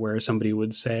 where somebody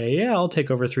would say, yeah, I'll take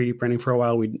over 3D printing for a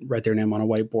while. We'd write their name on a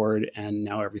whiteboard, and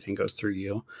now everything goes through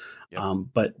you. Yep.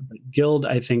 But guild,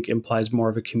 I think, implies more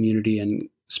of a community and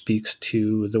speaks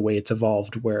to the way it's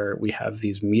evolved, where we have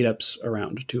these meetups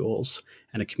around tools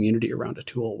and a community around a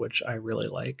tool, which I really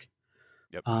like.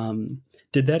 Yep.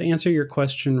 Did that answer your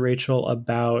question, Rachel,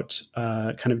 about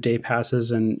kind of day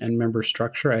passes and member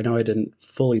structure? I know I didn't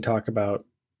fully talk about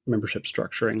membership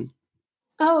structuring.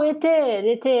 Oh, it did.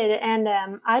 It did. And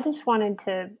I just wanted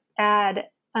to add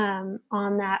on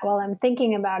that while I'm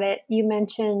thinking about it. You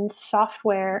mentioned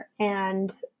software,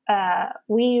 and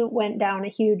we went down a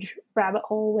huge rabbit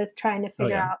hole with trying to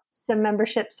figure out some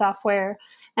membership software.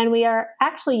 And we are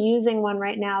actually using one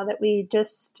right now that we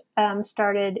just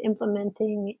started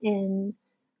implementing in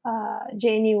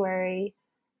January.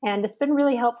 And it's been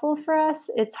really helpful for us.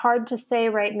 It's hard to say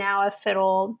right now if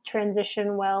it'll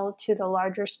transition well to the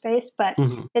larger space, but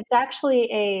it's actually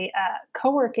a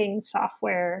co-working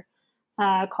software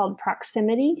called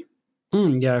Proximity.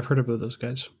 Yeah, I've heard about those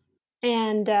guys.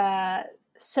 And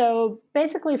so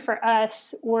basically for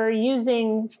us, we're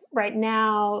using right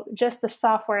now just the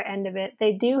software end of it.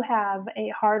 They do have a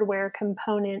hardware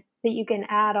component that you can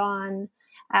add on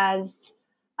as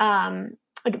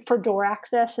for door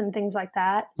access and things like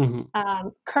that.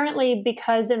 Currently,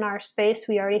 because in our space,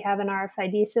 we already have an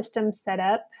RFID system set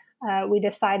up, we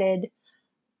decided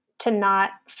to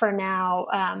not, for now,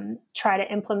 try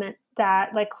to implement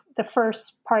that. Like the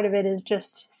first part of it is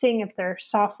just seeing if their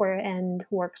software end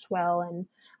works well. And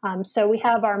so we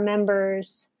have our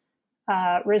members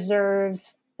reserve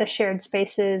the shared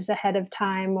spaces ahead of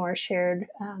time, or shared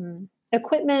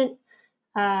equipment.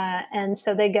 And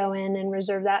so they go in and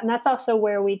reserve that. And that's also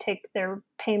where we take their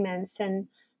payments. And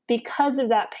because of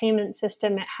that payment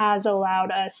system, it has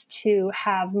allowed us to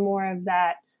have more of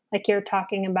that, like you're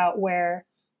talking about, where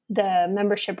the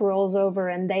membership rolls over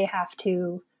and they have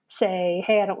to say,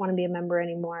 hey, I don't want to be a member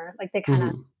anymore. Like they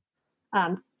kind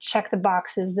of check the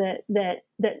boxes that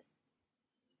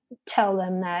tell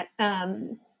them that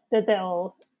that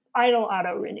they'll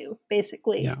auto renew,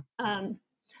 basically.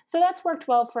 So that's worked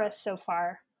well for us so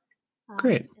far.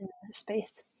 Great. In the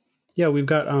space. Yeah, we've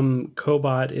got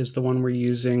Cobot is the one we're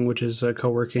using, which is a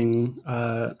co-working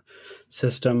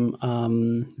system,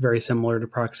 very similar to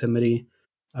Proximity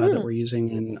that we're using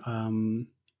in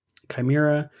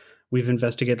Chimera. We've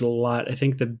investigated a lot. I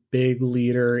think the big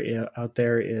leader out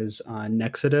there is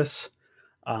Nexodus.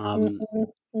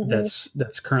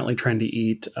 That's currently trying to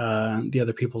eat the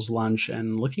other people's lunch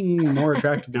and looking more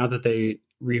attractive now that they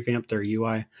revamped their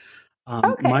UI.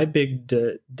 My big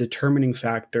determining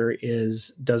factor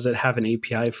is, does it have an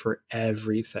API for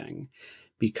everything?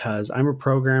 Because I'm a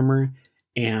programmer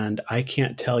and I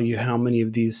can't tell you how many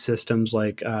of these systems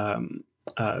like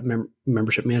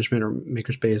membership management or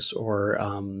Makerspace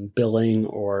or billing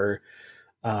or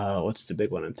what's the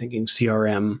big one I'm thinking?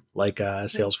 CRM, like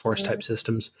Salesforce type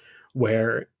systems,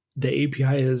 where the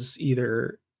API is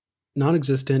either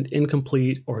non-existent,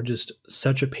 incomplete, or just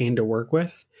such a pain to work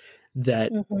with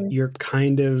that your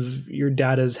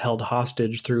data is held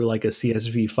hostage through like a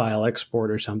CSV file export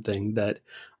or something that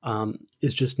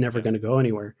is just never going to go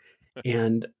anywhere.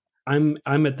 And I'm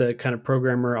at the kind of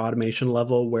programmer automation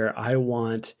level where I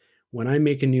want, when I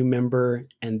make a new member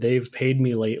and they've paid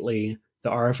me lately,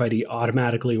 the RFID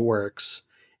automatically works.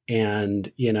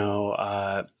 and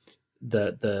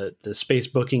the space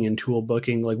booking and tool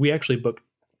booking. Like we actually book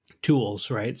tools,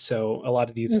 right? So a lot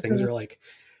of these things are like,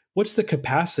 what's the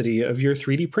capacity of your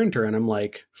 3D printer? And I'm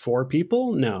like, 4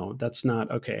 people? No, that's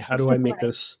not okay. How do I make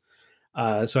this?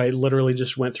 So I literally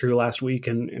just went through last week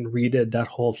and redid that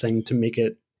whole thing to make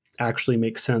it actually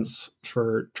make sense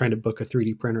for trying to book a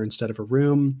 3D printer instead of a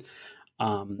room.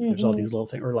 There's all these little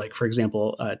things, or like, for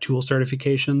example, tool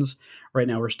certifications. Right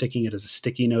now we're sticking it as a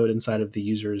sticky note inside of the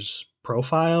user's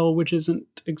profile, which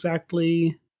isn't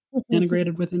exactly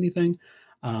integrated with anything.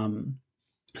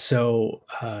 So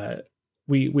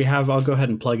we have, I'll go ahead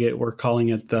and plug it. We're calling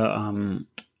it the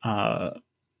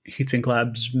Heatsink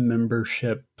Labs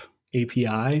membership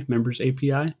API, members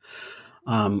API,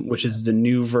 which is the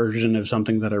new version of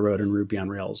something that I wrote in Ruby on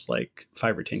Rails like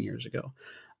 5 or 10 years ago.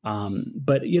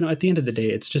 But at the end of the day,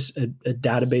 it's just a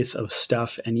database of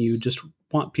stuff, and you just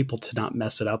want people to not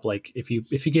mess it up. Like if you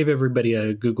gave everybody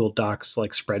a Google Docs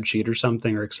like spreadsheet or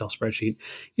something, or Excel spreadsheet,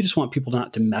 you just want people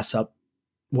not to mess up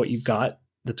what you've got.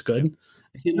 That's good,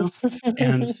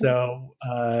 And so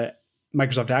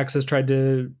Microsoft Access tried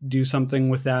to do something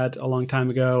with that a long time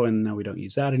ago, and now we don't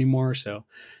use that anymore. So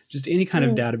just any kind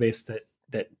of database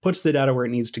that puts the data where it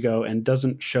needs to go and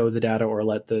doesn't show the data or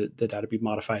let the data be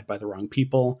modified by the wrong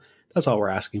people. That's all we're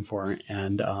asking for.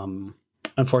 And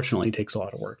unfortunately, it takes a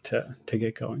lot of work to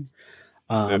get going.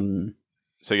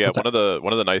 So yeah, one of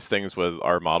the nice things with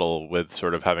our model with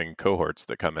sort of having cohorts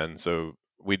that come in. So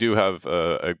we do have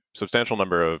a substantial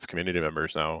number of community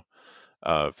members now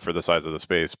for the size of the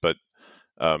space, but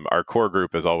our core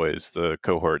group is always the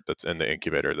cohort that's in the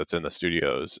incubator, that's in the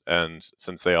studios. And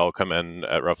since they all come in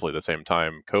at roughly the same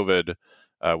time, COVID,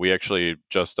 we actually,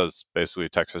 just as basically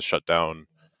Texas shut down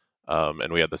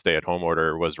and we had the stay-at-home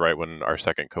order, was right when our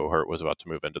second cohort was about to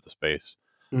move into the space.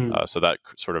 So that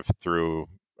sort of threw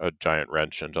a giant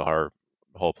wrench into our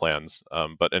whole plans.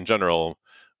 But in general,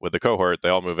 with the cohort, they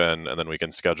all move in, and then we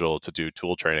can schedule to do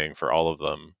tool training for all of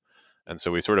them. And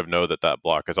so we sort of know that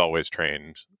block is always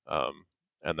trained.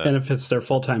 And if it's their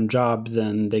full-time job,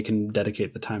 then they can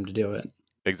dedicate the time to do it.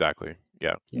 Exactly.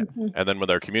 Yeah. And then with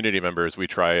our community members, we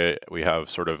have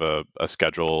sort of a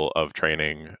schedule of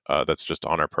training that's just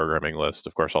on our programming list.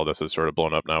 Of course, all this is sort of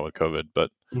blown up now with COVID, but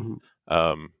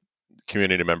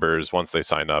community members, once they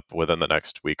sign up within the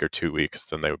next week or 2 weeks,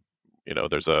 then they,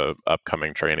 there's a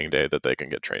upcoming training day that they can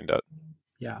get trained at.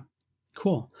 Yeah.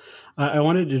 Cool. I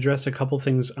wanted to address a couple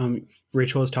things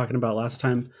Rachel was talking about last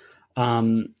time.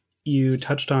 You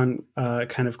touched on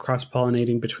kind of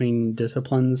cross-pollinating between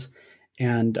disciplines,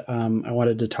 and I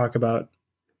wanted to talk about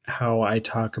how I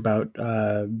talk about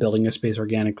building a space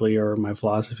organically, or my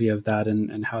philosophy of that,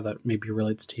 and how that maybe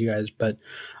relates to you guys. But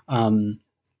the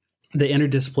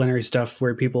interdisciplinary stuff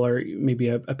where people are, maybe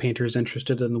a painter is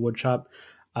interested in the wood shop,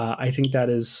 I think that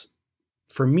is,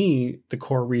 for me, the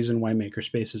core reason why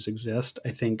makerspaces exist. I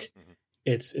think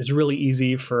it's really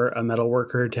easy for a metal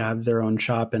worker to have their own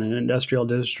shop in an industrial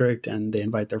district, and they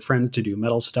invite their friends to do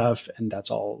metal stuff, and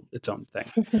that's all its own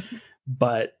thing.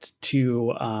 But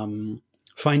to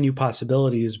find new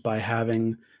possibilities by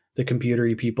having the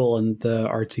computery people and the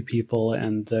artsy people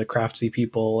and the craftsy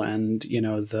people and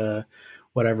the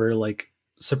whatever, like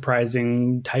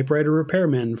surprising typewriter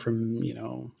repairmen from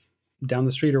down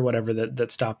the street or whatever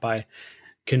that stop by,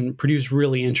 can produce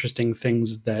really interesting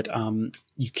things that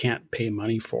you can't pay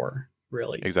money for,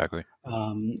 really. Exactly.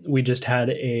 We just had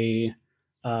a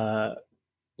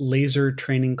laser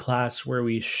training class where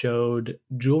we showed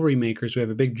jewelry makers, we have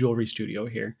a big jewelry studio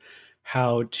here,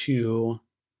 how to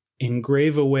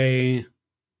engrave away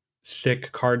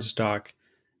thick cardstock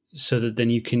so that then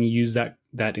you can use that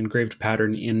engraved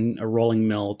pattern in a rolling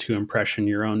mill to impression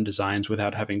your own designs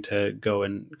without having to go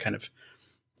and kind of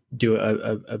do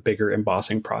a bigger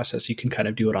embossing process. You can kind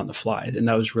of do it on the fly. And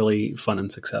that was really fun and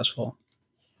successful.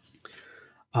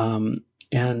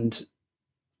 And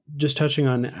just touching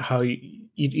on how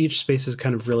each space is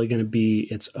kind of really going to be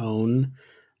its own.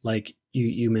 Like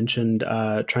you mentioned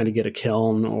trying to get a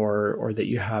kiln or that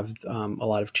you have a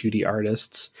lot of 2D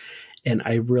artists. And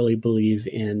I really believe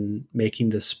in making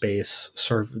this space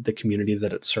serve the community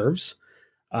that it serves.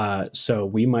 So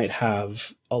we might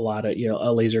have a lot of,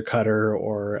 a laser cutter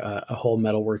or a whole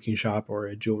metalworking shop or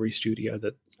a jewelry studio.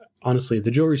 That honestly,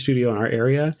 the jewelry studio in our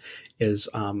area is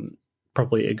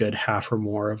probably a good half or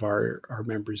more of our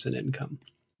members in income.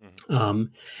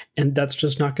 And that's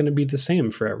just not going to be the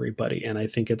same for everybody. And I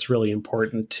think it's really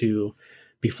important to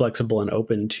be flexible and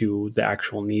open to the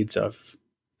actual needs of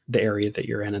the area that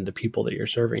you're in and the people that you're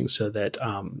serving, so that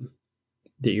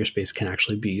that your space can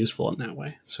actually be useful in that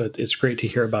way. So it's great to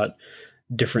hear about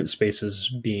different spaces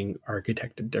being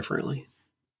architected differently.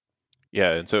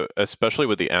 Yeah, and so especially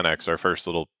with the annex, our first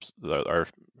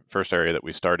area that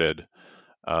we started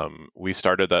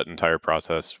that entire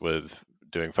process with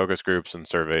doing focus groups and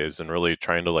surveys and really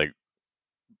trying to like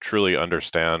truly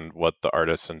understand what the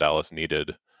artists in Dallas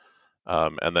needed,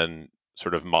 and then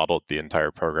sort of modeled the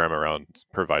entire program around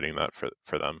providing that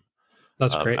for them.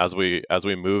 That's great. As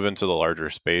we move into the larger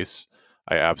space,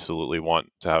 I absolutely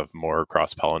want to have more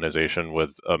cross pollination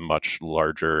with a much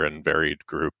larger and varied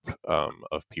group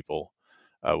of people.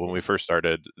 When we first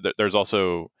started, there's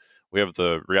also we have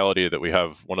the reality that we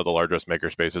have one of the largest maker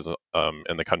spaces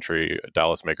in the country,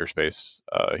 Dallas Makerspace,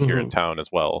 here in town as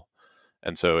well.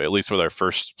 And so, at least with our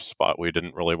first spot, we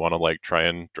didn't really want to like try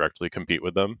and directly compete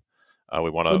with them. We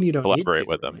want to collaborate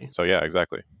with them. So yeah,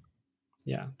 exactly.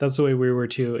 Yeah, that's the way we were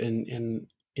too in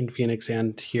Phoenix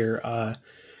and here,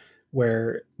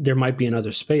 where there might be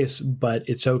another space, but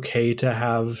it's okay to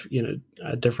have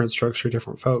a different structure,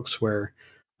 different folks. Where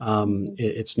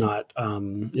it's not,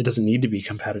 it doesn't need to be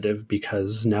competitive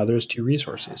because now there's two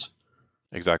resources.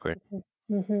 Exactly.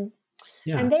 Mm-hmm.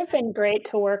 Yeah, and they've been great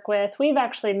to work with. We've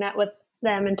actually met with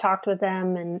them and talked with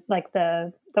them and like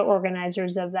the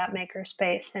organizers of that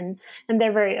makerspace, and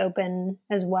they're very open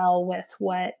as well with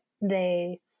what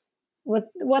they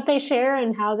share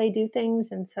and how they do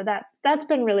things, and so that's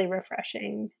been really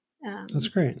refreshing. That's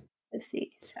great to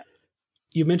see. So.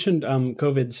 You mentioned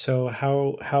COVID. So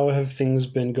how have things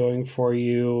been going for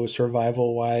you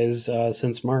survival wise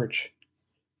since March?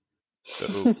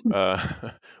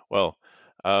 Well,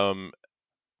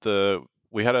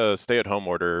 we had a stay-at-home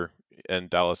order in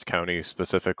Dallas County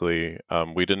specifically.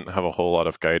 We didn't have a whole lot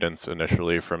of guidance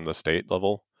initially from the state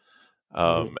level.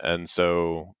 And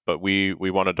so, but we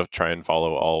wanted to try and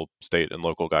follow all state and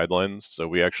local guidelines. So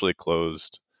we actually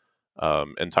closed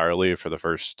entirely for the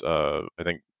first, I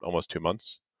think, almost 2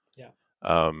 months. Yeah.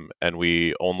 And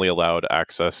we only allowed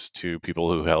access to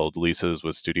people who held leases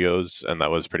with studios, and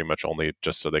that was pretty much only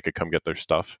just so they could come get their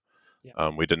stuff. Yeah.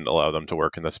 We didn't allow them to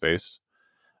work in the space.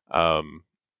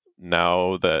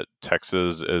 Now that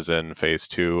Texas is in phase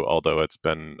 2, although it's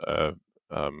been a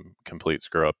complete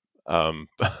screw up.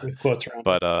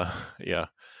 But yeah.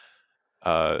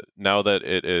 Now that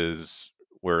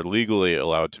we're legally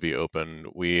allowed to be open,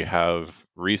 we have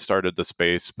restarted the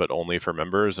space, but only for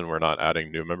members, and we're not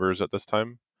adding new members at this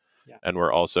time. Yeah. And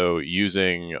we're also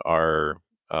using our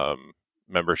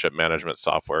membership management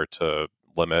software to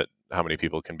limit how many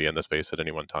people can be in the space at any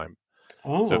one time.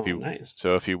 Oh, nice.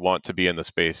 So if you want to be in the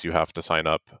space, you have to sign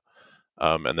up,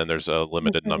 and then there's a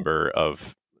limited number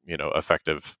of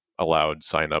effective allowed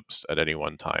signups at any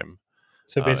one time.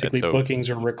 So basically, bookings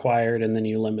are required, and then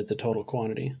you limit the total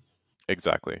quantity.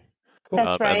 Exactly. Cool.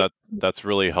 That's right. And that's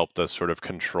really helped us sort of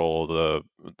control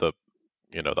the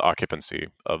occupancy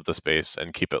of the space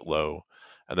and keep it low.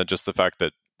 And then just the fact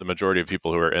that the majority of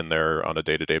people who are in there on a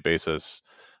day-to-day basis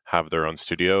have their own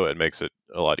studio, it makes it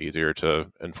a lot easier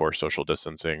to enforce social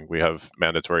distancing. We have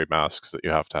mandatory masks that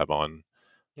you have to have on.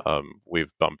 Yeah.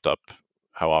 We've bumped up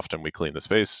how often we clean the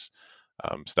space.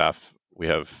 Staff, we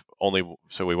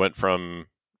went from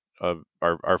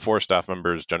our 4 staff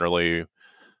members generally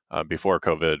before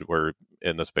COVID were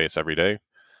in the space every day,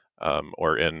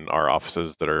 or in our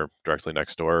offices that are directly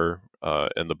next door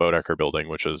in the Bodecker building,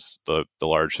 which is the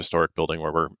large historic building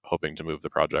where we're hoping to move the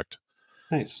project.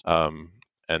 Nice.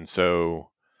 And so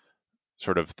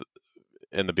sort of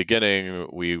in the beginning,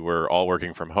 we were all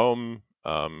working from home.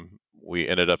 We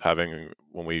ended up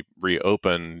when we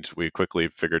reopened, we quickly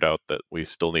figured out that we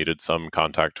still needed some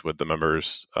contact with the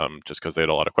members, just because they had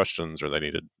a lot of questions or they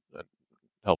needed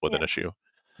help with an issue.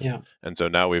 Yeah. And so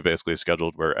now we've basically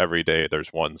scheduled where every day there's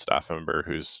one staff member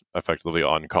who's effectively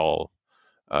on call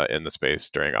in the space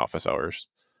during office hours.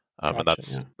 And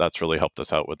that's really helped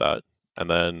us out with that. And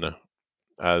then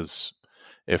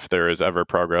if there is ever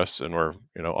progress, and we're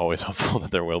always hopeful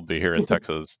that there will be here in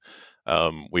Texas,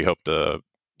 we hope to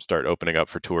start opening up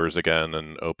for tours again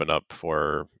and open up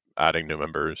for adding new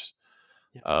members.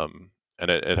 Yeah. And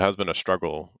it has been a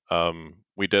struggle.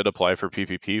 We did apply for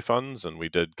PPP funds, and we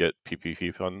did get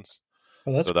PPP funds.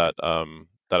 Oh, so that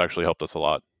actually helped us a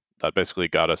lot. That basically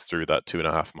got us through that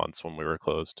 2.5 months when we were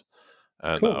closed.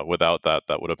 And cool. Without that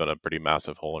would have been a pretty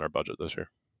massive hole in our budget this year.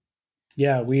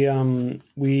 Yeah,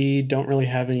 we don't really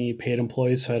have any paid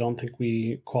employees, so I don't think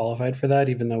we qualified for that,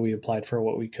 even though we applied for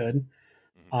what we could.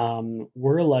 Mm-hmm.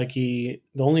 We're lucky.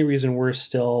 The only reason we're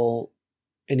still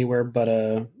anywhere but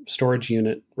a storage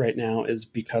unit right now is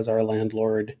because our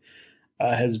landlord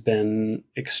has been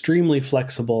extremely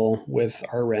flexible with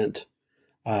our rent.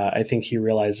 I think he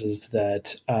realizes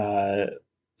that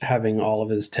having all of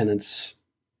his tenants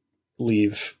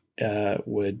leave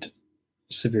would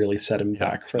severely set him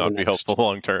back for the not be next, helpful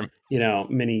long term.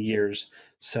 Many years.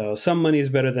 So some money is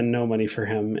better than no money for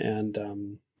him,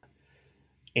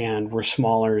 and we're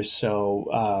smaller,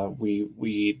 so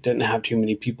we didn't have too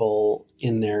many people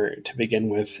in there to begin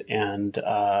with, and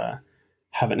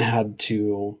haven't had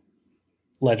to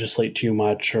legislate too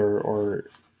much or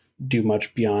do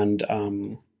much beyond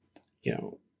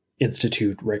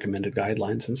institute recommended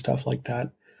guidelines and stuff like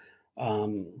that.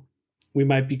 We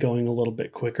might be going a little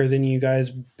bit quicker than you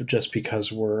guys, just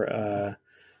because we're a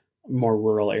more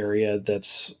rural area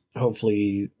that's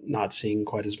hopefully not seeing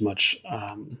quite as much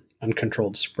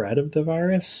uncontrolled spread of the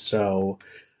virus. So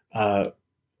I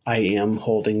am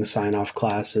holding sign-off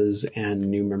classes and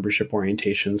new membership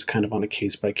orientations kind of on a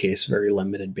case-by-case, very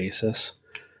limited basis.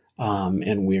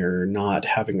 And we're not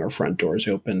having our front doors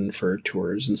open for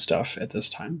tours and stuff at this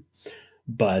time.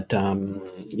 But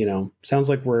sounds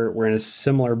like we're in a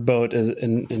similar boat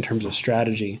in terms of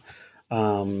strategy,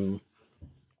 and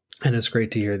it's great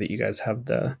to hear that you guys have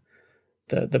the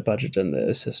budget and the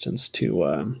assistance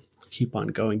to keep on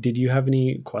going. Did you have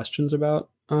any questions about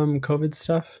COVID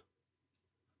stuff?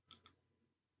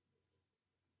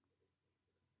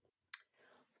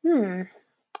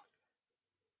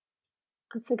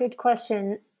 That's a good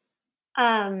question.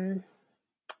 I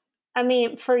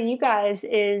mean, for you guys,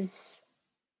 has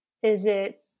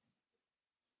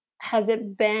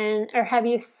it been, or have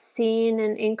you seen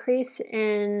an increase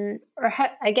in,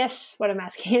 I guess what I'm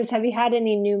asking is, have you had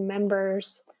any new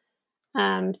members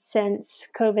since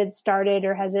COVID started,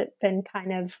 or has it been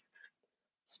kind of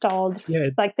stalled? Yeah,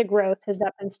 like the growth, has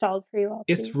that been stalled for you all?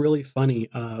 It's really funny.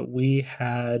 We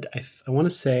had, I want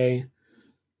to say,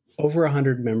 over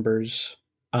 100 members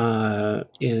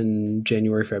in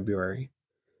January, February.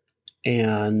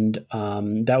 And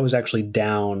that was actually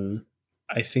down.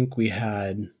 I think we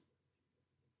had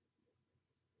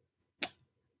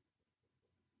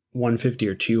 150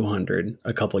 or 200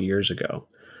 a couple years ago.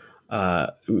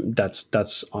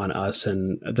 That's on us,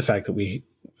 and the fact that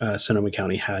Sonoma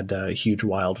County had huge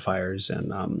wildfires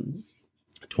in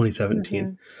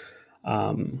 2017.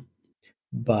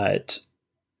 But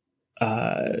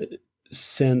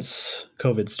since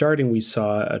COVID starting, we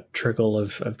saw a trickle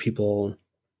of people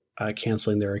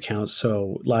canceling their accounts.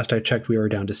 So last I checked, we were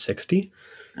down to 60,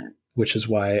 which is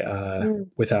why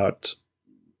without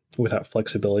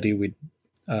flexibility, we'd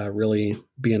really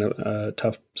be in a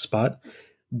tough spot.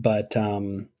 But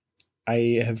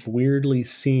I have weirdly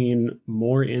seen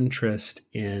more interest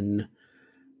in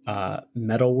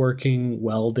metalworking,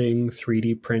 welding,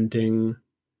 3D printing,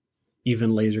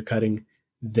 even laser cutting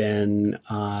than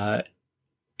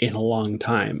in a long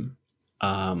time.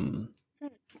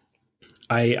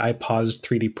 I paused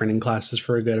 3D printing classes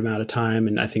for a good amount of time,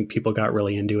 and I think people got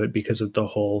really into it because of the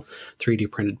whole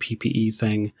 3D printed PPE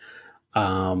thing.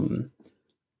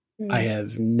 I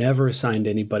have never signed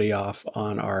anybody off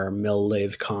on our mill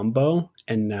lathe combo,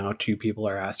 and now 2 people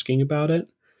are asking about it.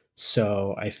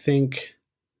 So I think,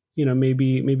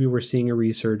 maybe we're seeing a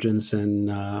resurgence in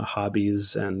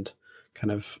hobbies and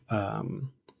kind of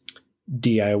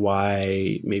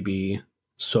DIY, maybe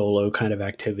solo kind of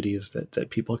activities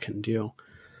that people can do.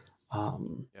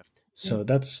 So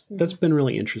that's been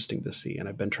really interesting to see, and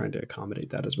I've been trying to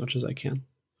accommodate that as much as I can.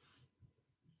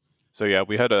 So yeah,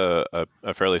 we had a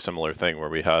fairly similar thing where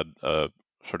we had a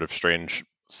sort of strange,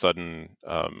 sudden,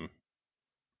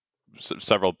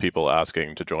 several people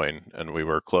asking to join, and we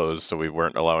were closed, so we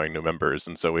weren't allowing new members,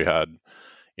 and so we had,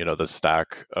 the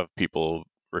stack of people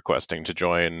requesting to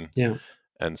join. Yeah.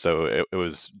 And so it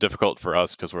was difficult for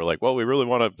us because we're like, well, we really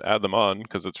want to add them on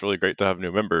because it's really great to have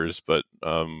new members, but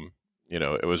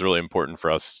it was really important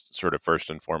for us, sort of first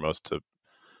and foremost, to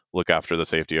look after the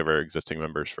safety of our existing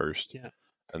members first. Yeah.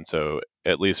 And so,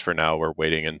 at least for now, we're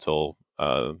waiting until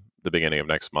the beginning of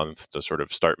next month to sort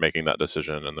of start making that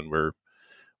decision. And then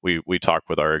we talk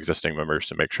with our existing members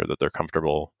to make sure that they're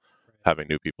comfortable having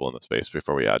new people in the space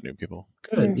before we add new people.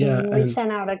 Good. Yeah. We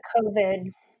sent out a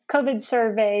COVID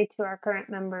survey to our current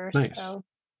members. Nice. So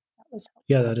that was helpful.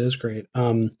 Yeah, that is great.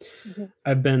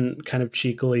 I've been kind of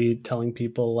cheekily telling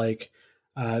people, like,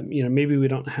 maybe we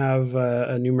don't have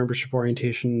a new membership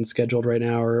orientation scheduled right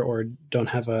now, or don't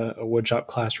have a woodshop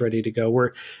class ready to go.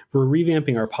 We're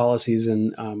revamping our policies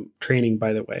and training,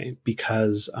 by the way,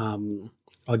 because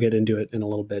I'll get into it in a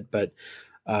little bit, but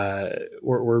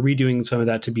we're redoing some of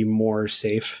that to be more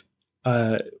safe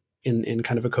in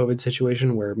kind of a COVID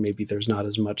situation where maybe there's not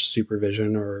as much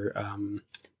supervision or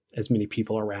as many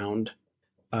people around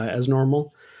as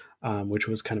normal, which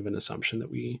was kind of an assumption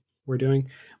that we were doing.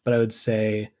 But I would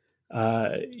say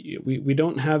we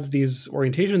don't have these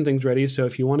orientation things ready. So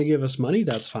if you want to give us money,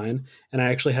 that's fine. And I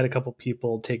actually had a couple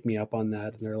people take me up on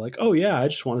that. And they're like, oh yeah, I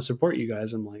just want to support you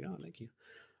guys. I'm like, oh, thank you.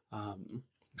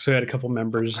 So I had a couple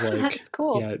members like, That's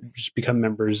cool. Yeah, just become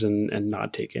members and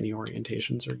not take any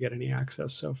orientations or get any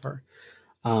access so far.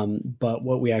 But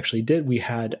what we actually did, we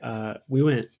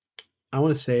went, I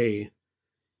want to say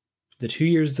the 2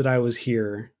 years that I was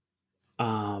here,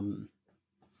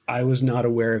 I was not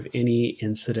aware of any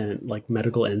incident, like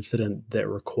medical incident, that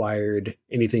required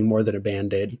anything more than a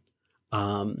Band-Aid.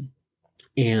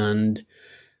 And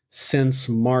since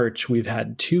March, we've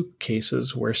had 2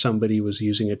 cases where somebody was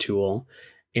using a tool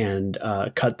and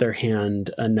cut their hand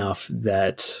enough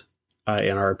that,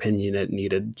 in our opinion, it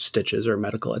needed stitches or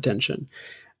medical attention.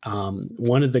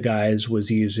 One of the guys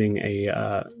was using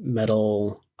a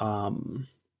metal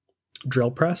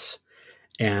drill press,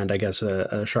 and I guess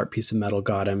a sharp piece of metal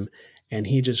got him, and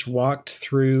he just walked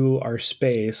through our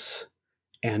space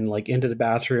and like into the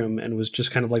bathroom and was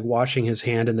just kind of like washing his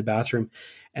hand in the bathroom.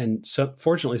 And so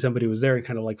fortunately somebody was there and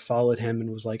kind of like followed him and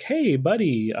was like, hey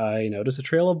buddy, I noticed a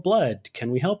trail of blood.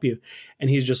 Can we help you? And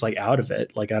he's just like out of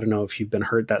it. Like, I don't know if you've been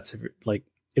hurt that severe, like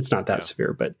it's not that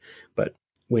severe, but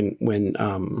when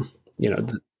you know,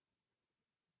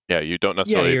 you don't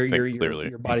necessarily think clearly.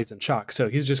 Your body's in shock. So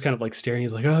he's just kind of like staring.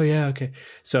 He's like, oh yeah, okay.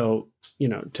 So,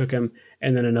 took him.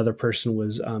 And then another person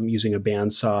was using a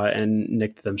bandsaw and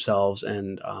nicked themselves.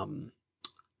 And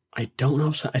I don't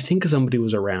know I think somebody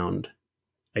was around,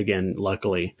 again,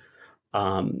 luckily,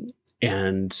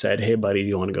 and said, hey buddy, do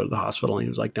you want to go to the hospital? And he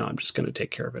was like, no, I'm just going to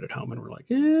take care of it at home. And we're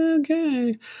like,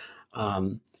 okay.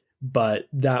 But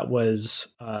that was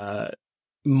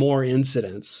more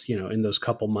incidents, in those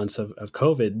couple months of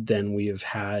COVID than we have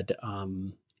had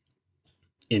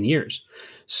in years.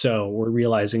 So we're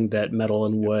realizing that metal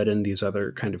and wood and these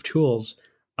other kind of tools,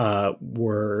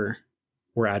 we're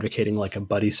advocating like a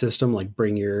buddy system, like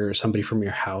bring somebody from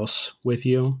your house with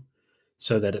you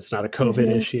so that it's not a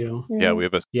COVID issue. Yeah, we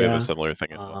have a similar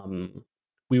thing.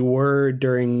 We were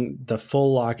during the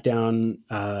full lockdown,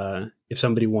 if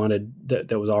somebody wanted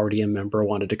that was already a member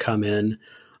wanted to come in,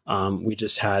 we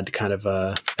just had kind of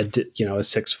a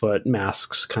 6-foot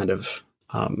masks kind of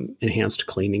enhanced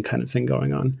cleaning kind of thing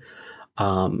going on.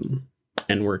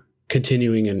 And we're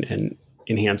continuing and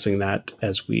enhancing that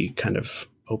as we kind of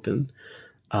open.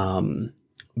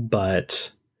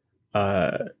 But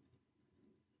we're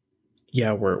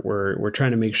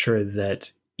trying to make sure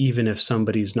that even if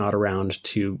somebody's not around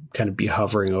to kind of be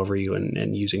hovering over you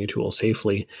and using a tool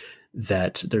safely,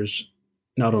 that there's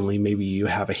not only maybe you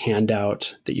have a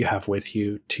handout that you have with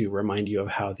you to remind you of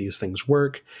how these things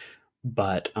work,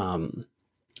 but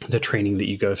the training that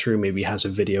you go through maybe has a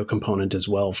video component as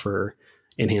well for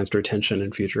enhanced retention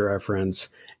and future reference.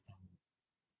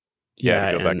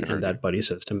 And that buddy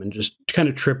system, and just kind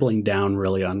of tripling down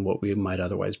really on what we might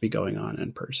otherwise be going on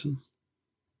in person.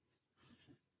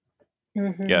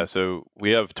 Mm-hmm. Yeah, so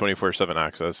we have 24/7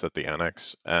 access at the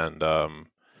annex, and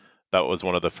that was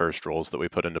one of the first rules that we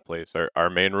put into place. Our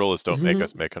main rule is don't make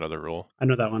us make another rule. I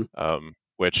know that one.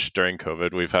 Which during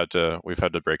COVID we've had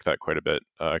to break that quite a bit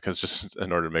because just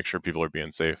in order to make sure people are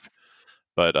being safe.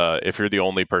 But if you're the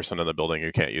only person in the building,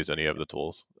 you can't use any of the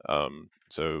tools.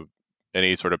 So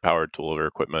any sort of powered tool or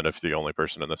equipment, if you're the only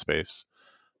person in the space,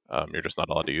 you're just not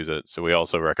allowed to use it. So we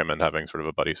also recommend having sort of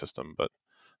a buddy system, but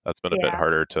that's been a bit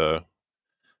harder to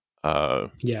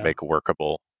make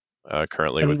workable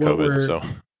currently with COVID. So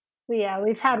yeah,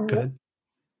 we've had.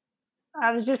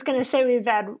 I was just going to say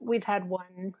we've had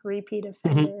one repeat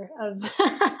offender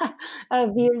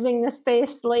of using the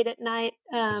space late at night.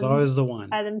 It's always the one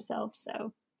by themselves.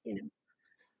 So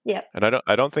yeah. And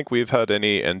I don't think we've had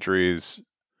any injuries.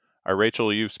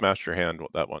 Rachel, you smashed your hand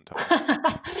that one time.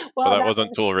 Well, but that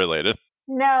wasn't tool related.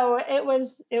 No, it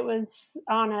was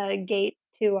on a gate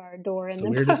to our door in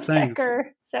the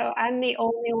Packer. So I'm the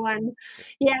only one.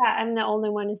 Yeah, I'm the only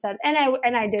one who said, and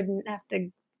I didn't have to.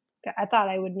 I thought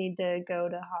I would need to go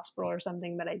to hospital or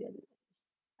something, but I didn't.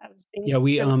 I was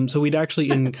being so we'd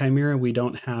actually in Chimera we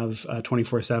don't have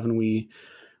 24/7.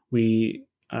 We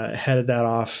headed that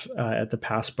off at the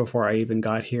pass before I even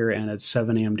got here, and it's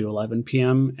 7 a.m. to 11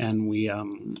 p.m. And we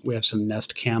have some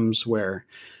Nest cams where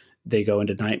they go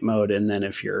into night mode, and then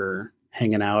if you're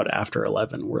hanging out after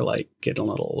 11, we're like getting a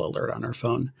little alert on our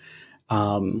phone.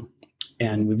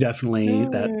 And we've definitely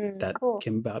that cool.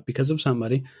 came about because of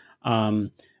somebody.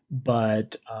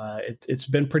 But it's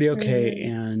been pretty okay,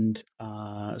 and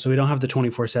so we don't have the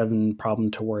 24/7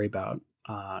 problem to worry about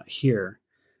here.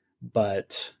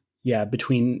 But yeah,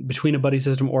 between a buddy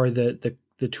system or the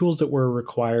tools that we're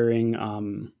requiring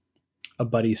a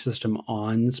buddy system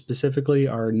on specifically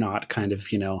are not kind of,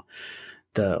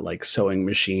 the like sewing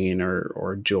machine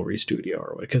or jewelry studio,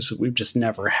 or because we've just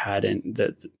never had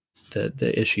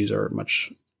the issues are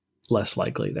much less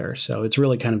likely there. So it's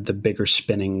really kind of the bigger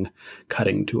spinning,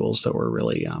 cutting tools that we're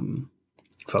really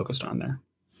focused on there.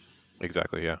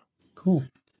 Exactly. Yeah. Cool.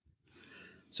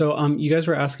 So you guys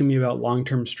were asking me about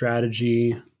long-term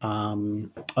strategy,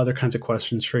 other kinds of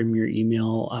questions from your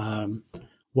email.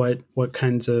 What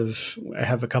kinds of, I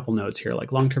have a couple notes here,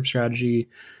 like long-term strategy,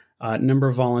 number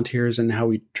of volunteers and how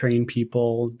we train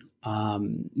people,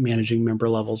 managing member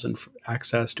levels and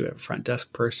access. Do we have a front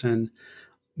desk person,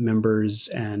 members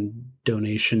and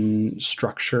donation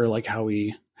structure, like how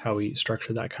we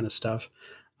structure that kind of stuff.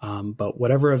 But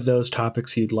whatever of those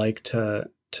topics you'd like to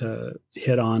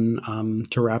hit on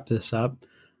to wrap this up,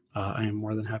 I am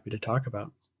more than happy to talk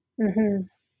about. Mm-hmm.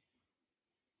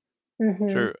 Mm-hmm.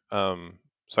 Sure.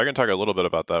 So I can talk a little bit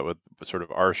about that with sort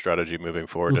of our strategy moving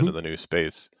forward into the new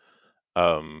space.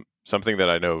 Something that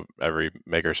I know every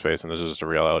makerspace, and this is just a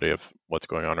reality of what's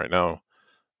going on right now.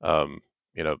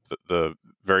 The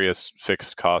various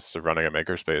fixed costs of running a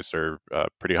makerspace are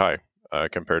pretty high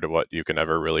compared to what you can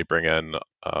ever really bring in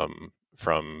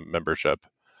from membership.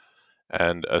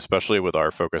 And especially with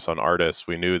our focus on artists,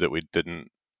 we knew that we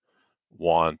didn't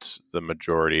want the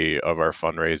majority of our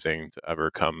fundraising to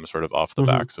ever come sort of off the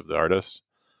backs of the artists.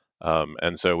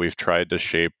 And so we've tried to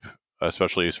shape,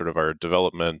 especially sort of our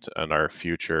development and our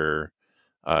future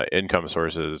income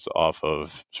sources off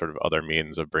of sort of other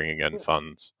means of bringing in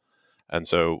funds. And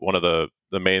so one of the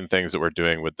main things that we're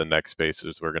doing with the next space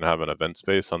is we're going to have an event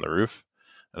space on the roof.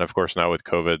 And of course, now with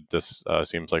COVID, this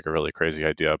seems like a really crazy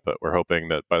idea, but we're hoping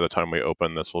that by the time we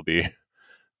open, this will be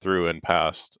through and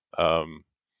past.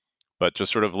 But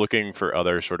just sort of looking for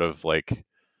other sort of like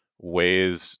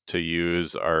ways to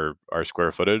use our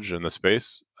square footage in the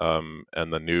space.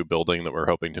 And the new building that we're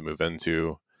hoping to move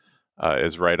into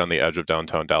is right on the edge of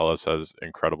downtown Dallas, has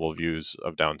incredible views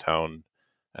of downtown.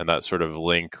 And that sort of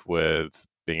link with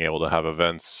being able to have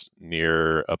events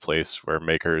near a place where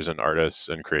makers and artists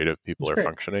and creative people are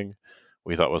functioning,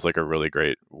 we thought was like a really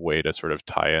great way to sort of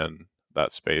tie in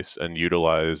that space and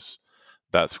utilize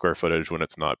that square footage when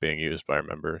it's not being used by our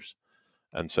members.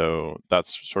 And so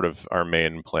that's sort of our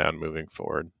main plan moving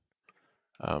forward.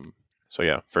 So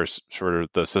yeah, first sort of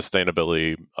the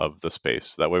sustainability of the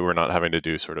space. That way we're not having to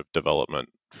do sort of development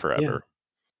forever. Yeah.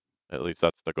 At least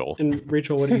that's the goal. And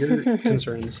Rachel, what are your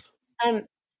concerns?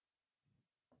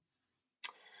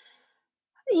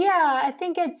 Yeah, I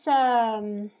think it's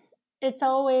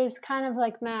always kind of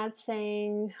like Matt's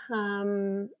saying,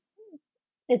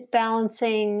 it's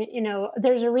balancing,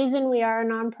 there's a reason we are a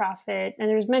nonprofit, and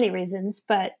there's many reasons,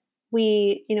 but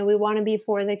we want to be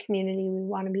for the community. We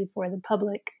want to be for the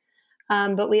public.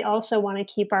 But we also want to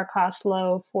keep our costs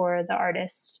low for the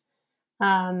artists.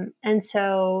 And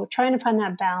so trying to find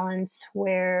that balance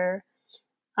where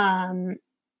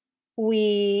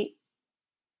we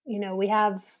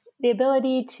have the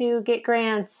ability to get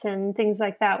grants and things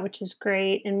like that, which is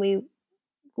great. And we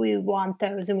want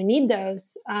those and we need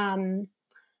those.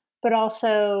 But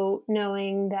also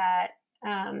knowing that,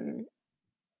 I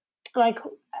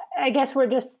guess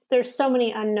there's so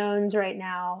many unknowns right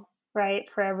now, right,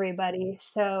 for everybody.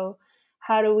 So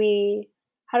how do we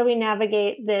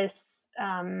navigate this,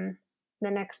 the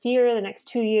next year, the next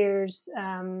 2 years?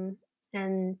 And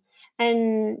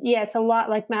yes, a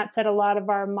lot, like Matt said, a lot of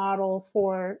our model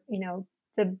for,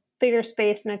 the bigger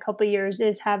space in a couple of years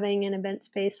is having an event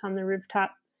space on the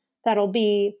rooftop that'll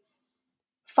be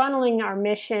funneling our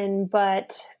mission,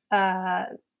 but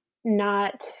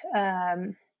not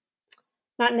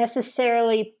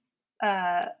necessarily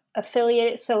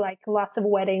affiliated. So like lots of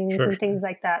weddings and things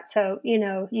like that. So,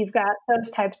 you've got those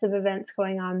types of events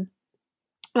going on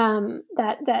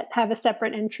that have a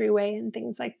separate entryway and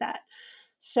things like that.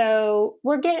 So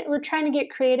we're trying to get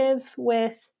creative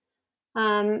with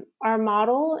our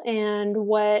model and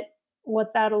what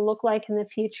that'll look like in the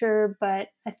future. But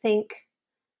I think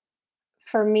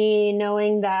for me,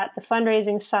 knowing that the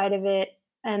fundraising side of it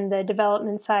and the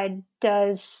development side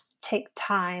does take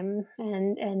time,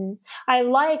 and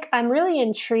I'm really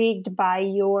intrigued by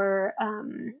your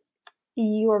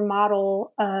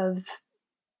model of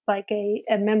like a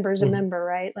member's a member,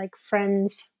 right? Like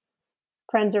friends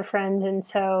are friends. And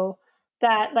so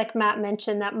that, like Matt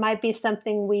mentioned, that might be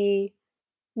something we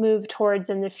move towards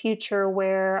in the future,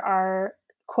 where our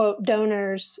quote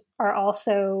donors are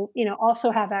also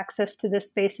have access to this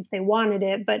space if they wanted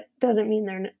it, but doesn't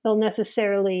mean they'll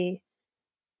necessarily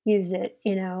use it,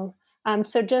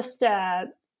 So just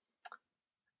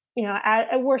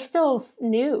we're still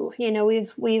new.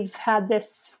 We've had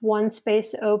this one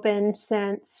space open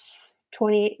since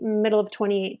middle of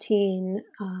 2018.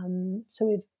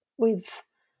 So we've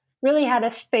really had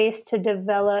a space to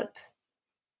develop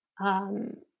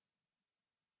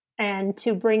and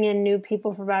to bring in new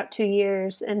people for about 2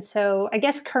 years. And so I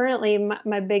guess currently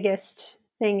my biggest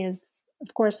thing is,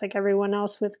 of course, like everyone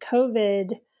else with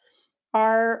COVID,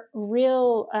 our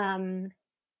real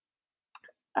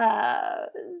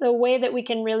the way that we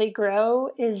can really grow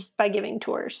is by giving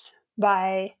tours,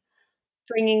 by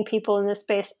bringing people in this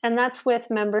space. And that's with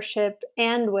membership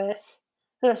and with,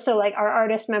 so like our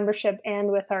artist membership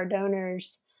and with our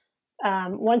donors.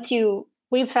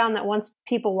 We've found that once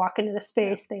people walk into the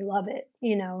space, they love it,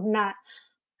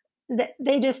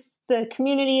 the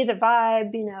community, the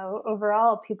vibe,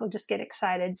 overall people just get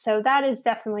excited. So that is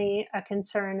definitely a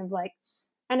concern of like,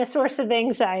 and a source of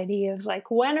anxiety of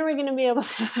like, when are we going to be able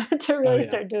to really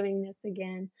start doing this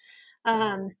again?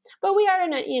 But we are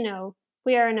in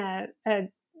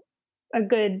a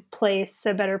good place,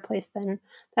 a better place than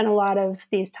a lot of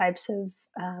these types of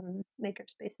maker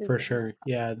spaces. For sure.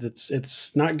 Yeah.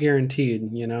 It's not guaranteed,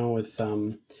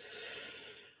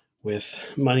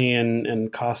 with money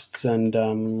and costs and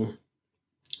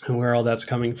where all that's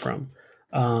coming from.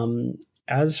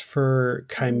 As for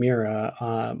Chimera,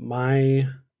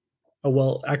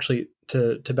 actually,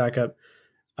 to back up,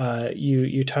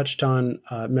 you touched on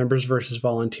members versus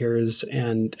volunteers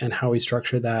and how we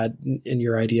structure that in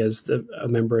your ideas. A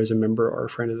member is a member or a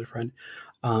friend is a friend.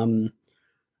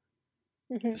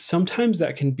 Sometimes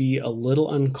that can be a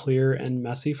little unclear and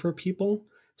messy for people.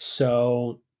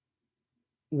 So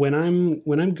when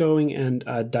I'm going and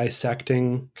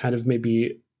dissecting kind of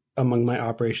maybe among my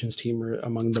operations team or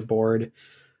among the board,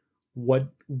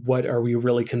 what are we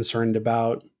really concerned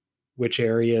about? Which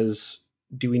areas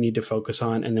do we need to focus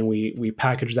on? And then we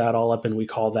package that all up and we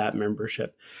call that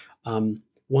membership.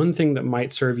 One thing that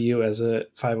might serve you as a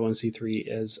 501c3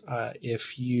 is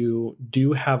if you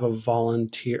do have a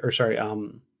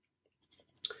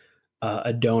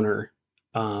a donor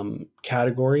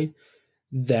category,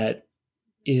 that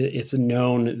it's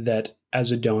known that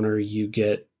as a donor you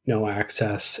get no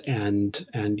access and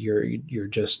you're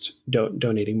just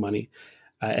donating money,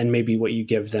 and maybe what you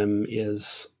give them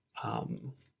is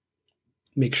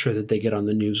make sure that they get on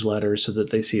the newsletter so that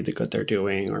they see the good they're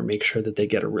doing, or make sure that they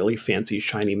get a really fancy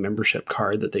shiny membership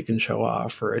card that they can show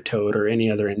off, or a tote or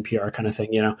any other NPR kind of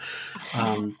thing,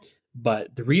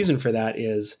 but the reason for that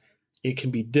is it can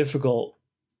be difficult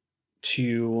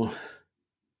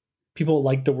people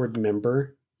like the word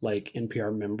member, like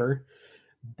NPR member,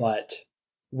 but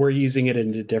we're using it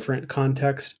in a different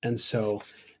context. And so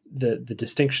the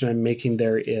distinction I'm making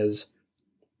there is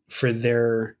for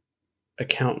their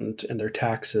accountant and their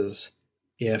taxes,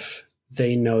 if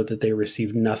they know that they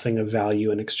receive nothing of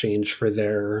value in exchange for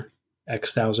their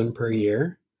X thousand per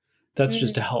year, that's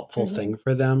just a helpful thing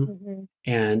for them.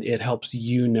 And it helps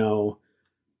know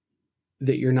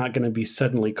that you're not going to be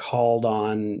suddenly called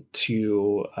on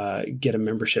to get a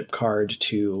membership card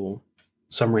to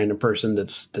some random person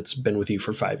that's been with you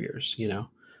for 5 years,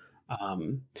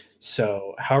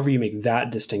 So however you make that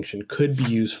distinction could be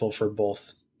useful for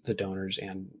both the donors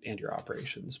and your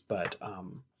operations. But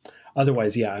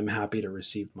otherwise, yeah, I'm happy to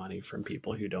receive money from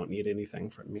people who don't need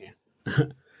anything from me.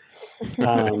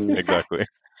 Exactly.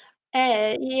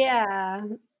 Yeah.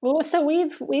 Well, so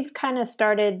we've kind of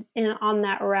started on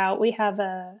that route. We have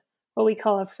what we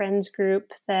call a friends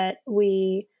group that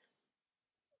we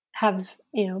have,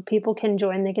 people can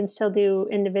join. They can still do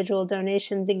individual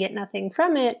donations and get nothing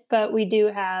from it, but we do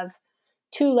have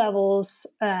 2 levels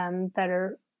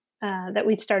that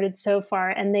we've started so far,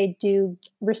 and they do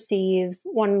receive,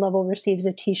 one level receives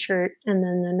a t-shirt, and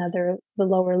then the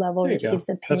lower level receives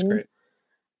a pin. That's great.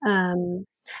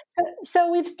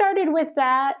 So we've started with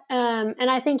that, and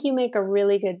I think you make a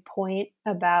really good point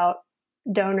about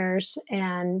donors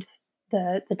and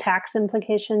the tax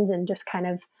implications, and just kind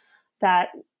of that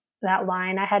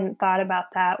line. I hadn't thought about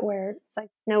that, where it's like,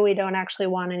 no, we don't actually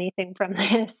want anything from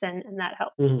this, and that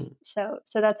helps. So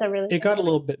that's a really. It got a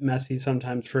little bit messy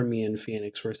sometimes for me in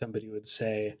Phoenix, where somebody would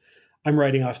say, "I'm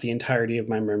writing off the entirety of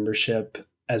my membership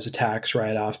as a tax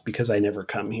write-off because I never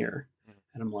come here."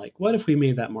 And I'm like, what if we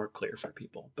made that more clear for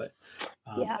people? But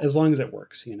as long as it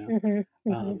works,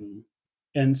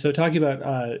 And so talking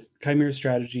about Chimera's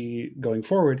strategy going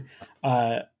forward,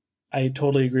 I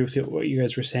totally agree with what you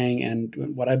guys were saying.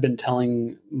 And what I've been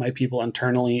telling my people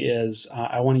internally is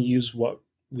I want to use what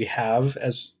we have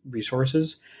as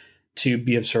resources to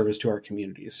be of service to our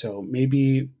communities. So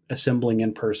maybe assembling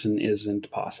in person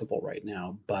isn't possible right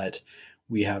now, but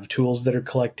we have tools that are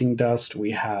collecting dust.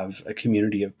 We have a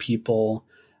community of people.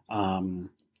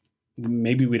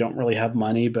 Maybe we don't really have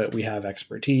money, but we have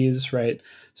expertise, right?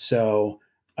 So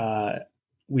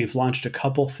we've launched a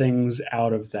couple things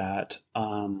out of that.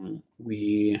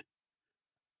 We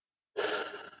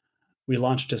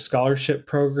launched a scholarship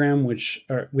program,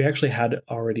 we actually had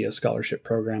already a scholarship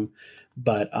program,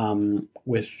 but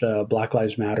with the Black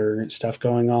Lives Matter stuff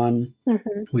going on,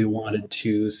 we wanted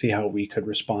to see how we could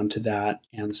respond to that.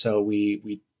 And so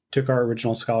we took our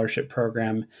original scholarship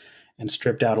program and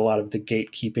stripped out a lot of the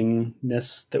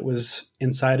gatekeepingness that was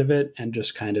inside of it and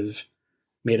just kind of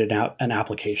made it out an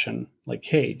application. Like,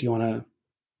 hey, do you want to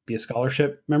be a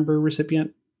scholarship member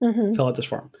recipient? Fill out this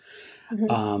form.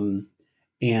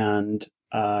 And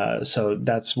so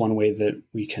that's one way that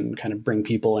we can kind of bring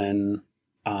people in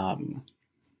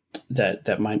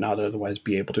that might not otherwise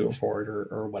be able to afford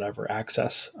or whatever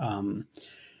access.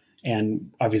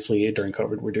 And obviously during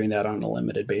COVID, we're doing that on a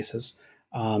limited basis.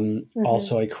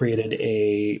 Also, I created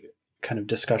a kind of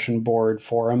discussion board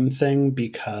forum thing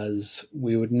because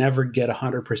we would never get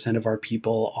 100% of our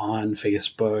people on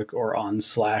Facebook or on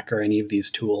Slack or any of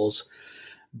these tools.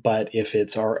 But if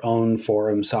it's our own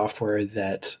forum software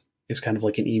that is kind of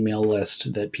like an email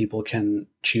list that people can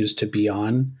choose to be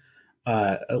on,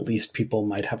 at least people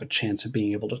might have a chance of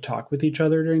being able to talk with each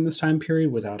other during this time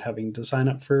period without having to sign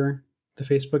up for the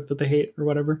Facebook that they hate or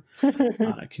whatever.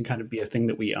 It can kind of be a thing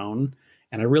that we own.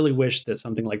 And I really wish that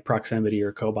something like Proximity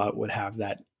or Cobot would have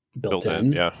that built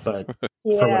in, yeah. But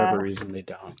for whatever reason, they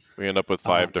don't. We end up with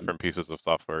 5 different pieces of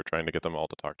software trying to get them all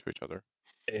to talk to each other.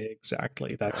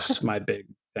 Exactly. That's my big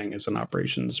thing as an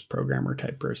operations programmer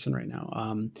type person right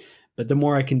now. But the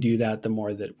more I can do that, the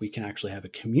more that we can actually have a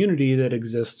community that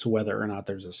exists, whether or not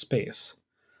there's a space.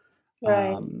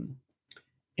 Right.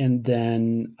 And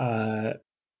then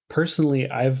personally,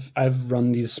 I've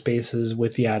run these spaces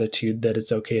with the attitude that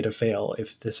it's okay to fail.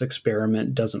 If this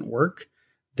experiment doesn't work,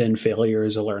 then failure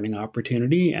is a learning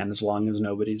opportunity. And as long as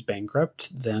nobody's bankrupt,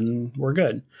 then we're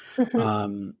good.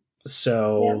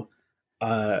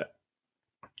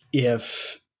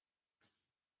 If,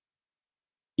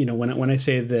 when I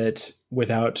say that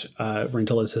without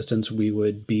rental assistance, we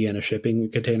would be in a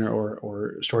shipping container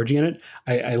or storage unit,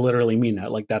 I literally mean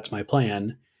that. Like, that's my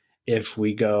plan. If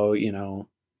we go,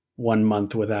 1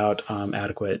 month without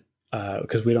adequate,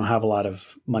 because we don't have a lot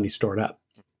of money stored up.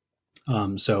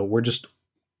 So we're just,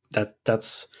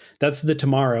 that's the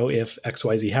tomorrow if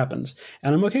XYZ happens.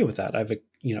 And I'm okay with that. I've,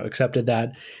 accepted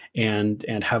that and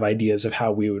have ideas of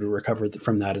how we would recover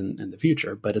from that in the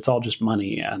future, but it's all just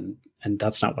money. And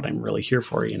that's not what I'm really here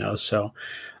for, So,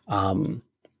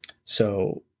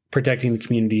 so protecting the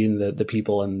community and the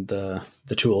people and the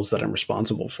tools that I'm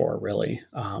responsible for really,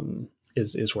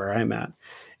 is where I'm at.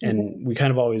 And we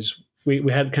kind of always,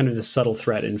 we had kind of this subtle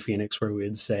threat in Phoenix where we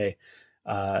would say,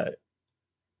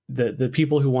 the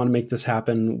people who want to make this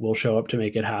happen will show up to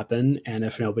make it happen. And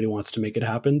if nobody wants to make it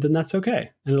happen, then that's okay.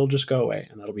 And it'll just go away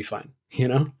and that'll be fine,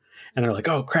 And they're like,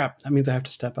 oh crap, that means I have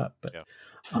to step up. But,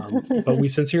 but we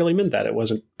sincerely meant that. It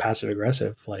wasn't passive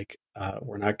aggressive. Like,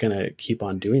 we're not going to keep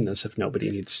on doing this if nobody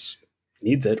needs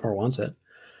it or wants it.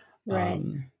 Right.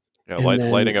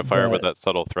 Lighting a fire with that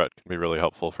subtle threat can be really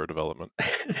helpful for development.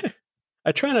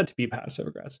 I try not to be passive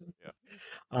aggressive. Yeah.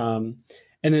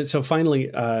 And then, so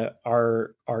finally,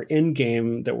 our end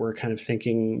game that we're kind of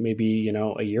thinking maybe,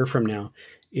 a year from now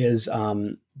is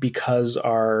because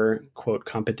our quote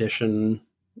competition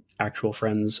actual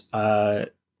friends are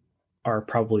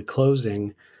probably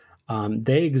closing.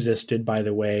 They existed, by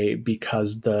the way,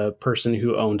 because the person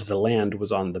who owned the land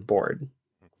was on the board.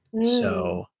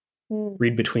 So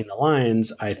read between the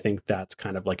lines. I think that's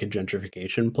kind of like a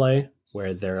gentrification play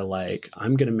where they're like,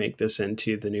 I'm going to make this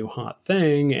into the new hot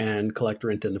thing and collect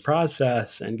rent in the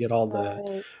process and get all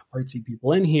the artsy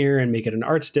people in here and make it an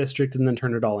arts district and then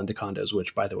turn it all into condos,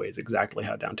 which, by the way, is exactly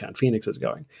how downtown Phoenix is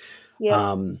going.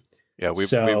 Yeah. We've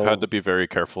had to be very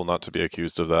careful not to be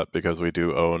accused of that because we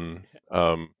do own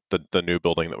the new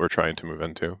building that we're trying to move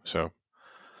into. So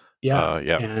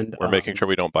and we're making sure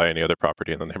we don't buy any other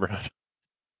property in the neighborhood.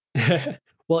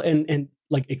 Well, and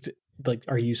like,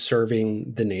 are you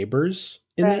serving the neighbors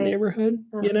in that neighborhood,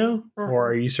 or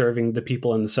are you serving the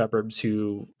people in the suburbs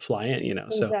who fly in,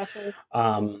 Exactly.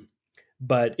 So,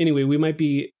 but anyway, we might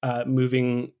be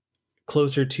moving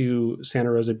closer to Santa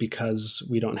Rosa because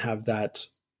we don't have that,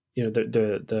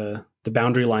 the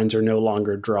boundary lines are no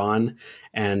longer drawn,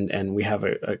 and we have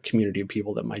a community of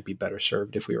people that might be better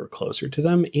served if we were closer to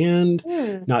them and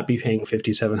not be paying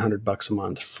 $5,700 a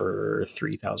month for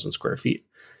 3,000 square feet.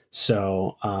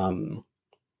 So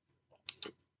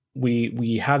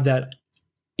we have that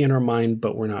in our mind,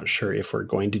 but we're not sure if we're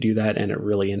going to do that. And it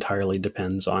really entirely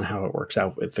depends on how it works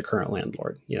out with the current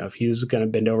landlord. If he's going to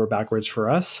bend over backwards for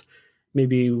us,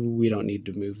 maybe we don't need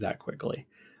to move that quickly.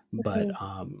 But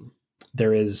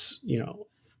there is,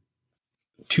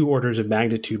 2 orders of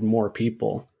magnitude more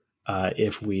people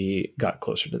if we got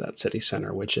closer to that city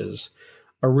center, which is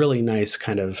a really nice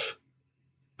kind of,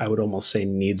 I would almost say,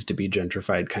 needs to be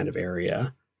gentrified kind of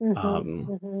area.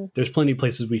 There's plenty of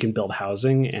places we can build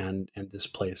housing, and this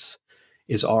place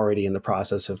is already in the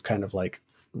process of kind of like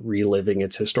reliving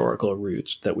its historical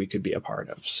roots that we could be a part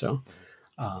of. So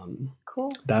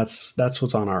cool. That's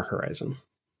what's on our horizon.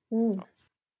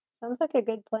 Sounds like a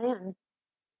good plan.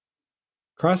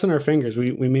 Crossing our fingers.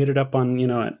 We made it up on,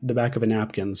 at the back of a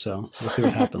napkin, so we'll see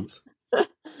what happens.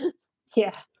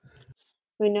 Yeah.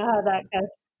 We know how that goes.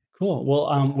 Cool.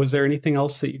 Well, was there anything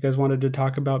else that you guys wanted to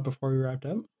talk about before we wrapped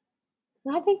up?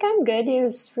 I think I'm good. It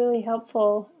was really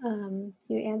helpful.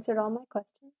 You answered all my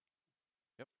questions.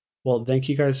 Yep. Well, thank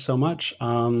you guys so much.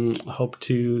 Hope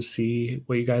to see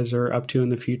what you guys are up to in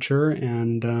the future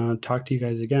and talk to you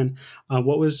guys again.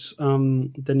 What was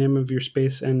the name of your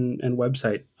space and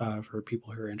website for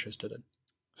people who are interested in?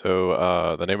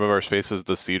 So the name of our space is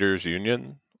the Cedars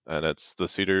Union, and it's the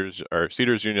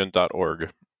cedarsunion.org.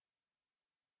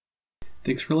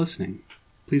 Thanks for listening.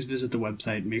 Please visit the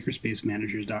website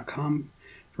makerspacemanagers.com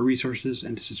for resources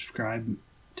and to subscribe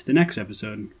to the next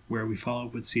episode where we follow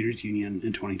up with Cedars Union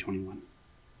in 2021.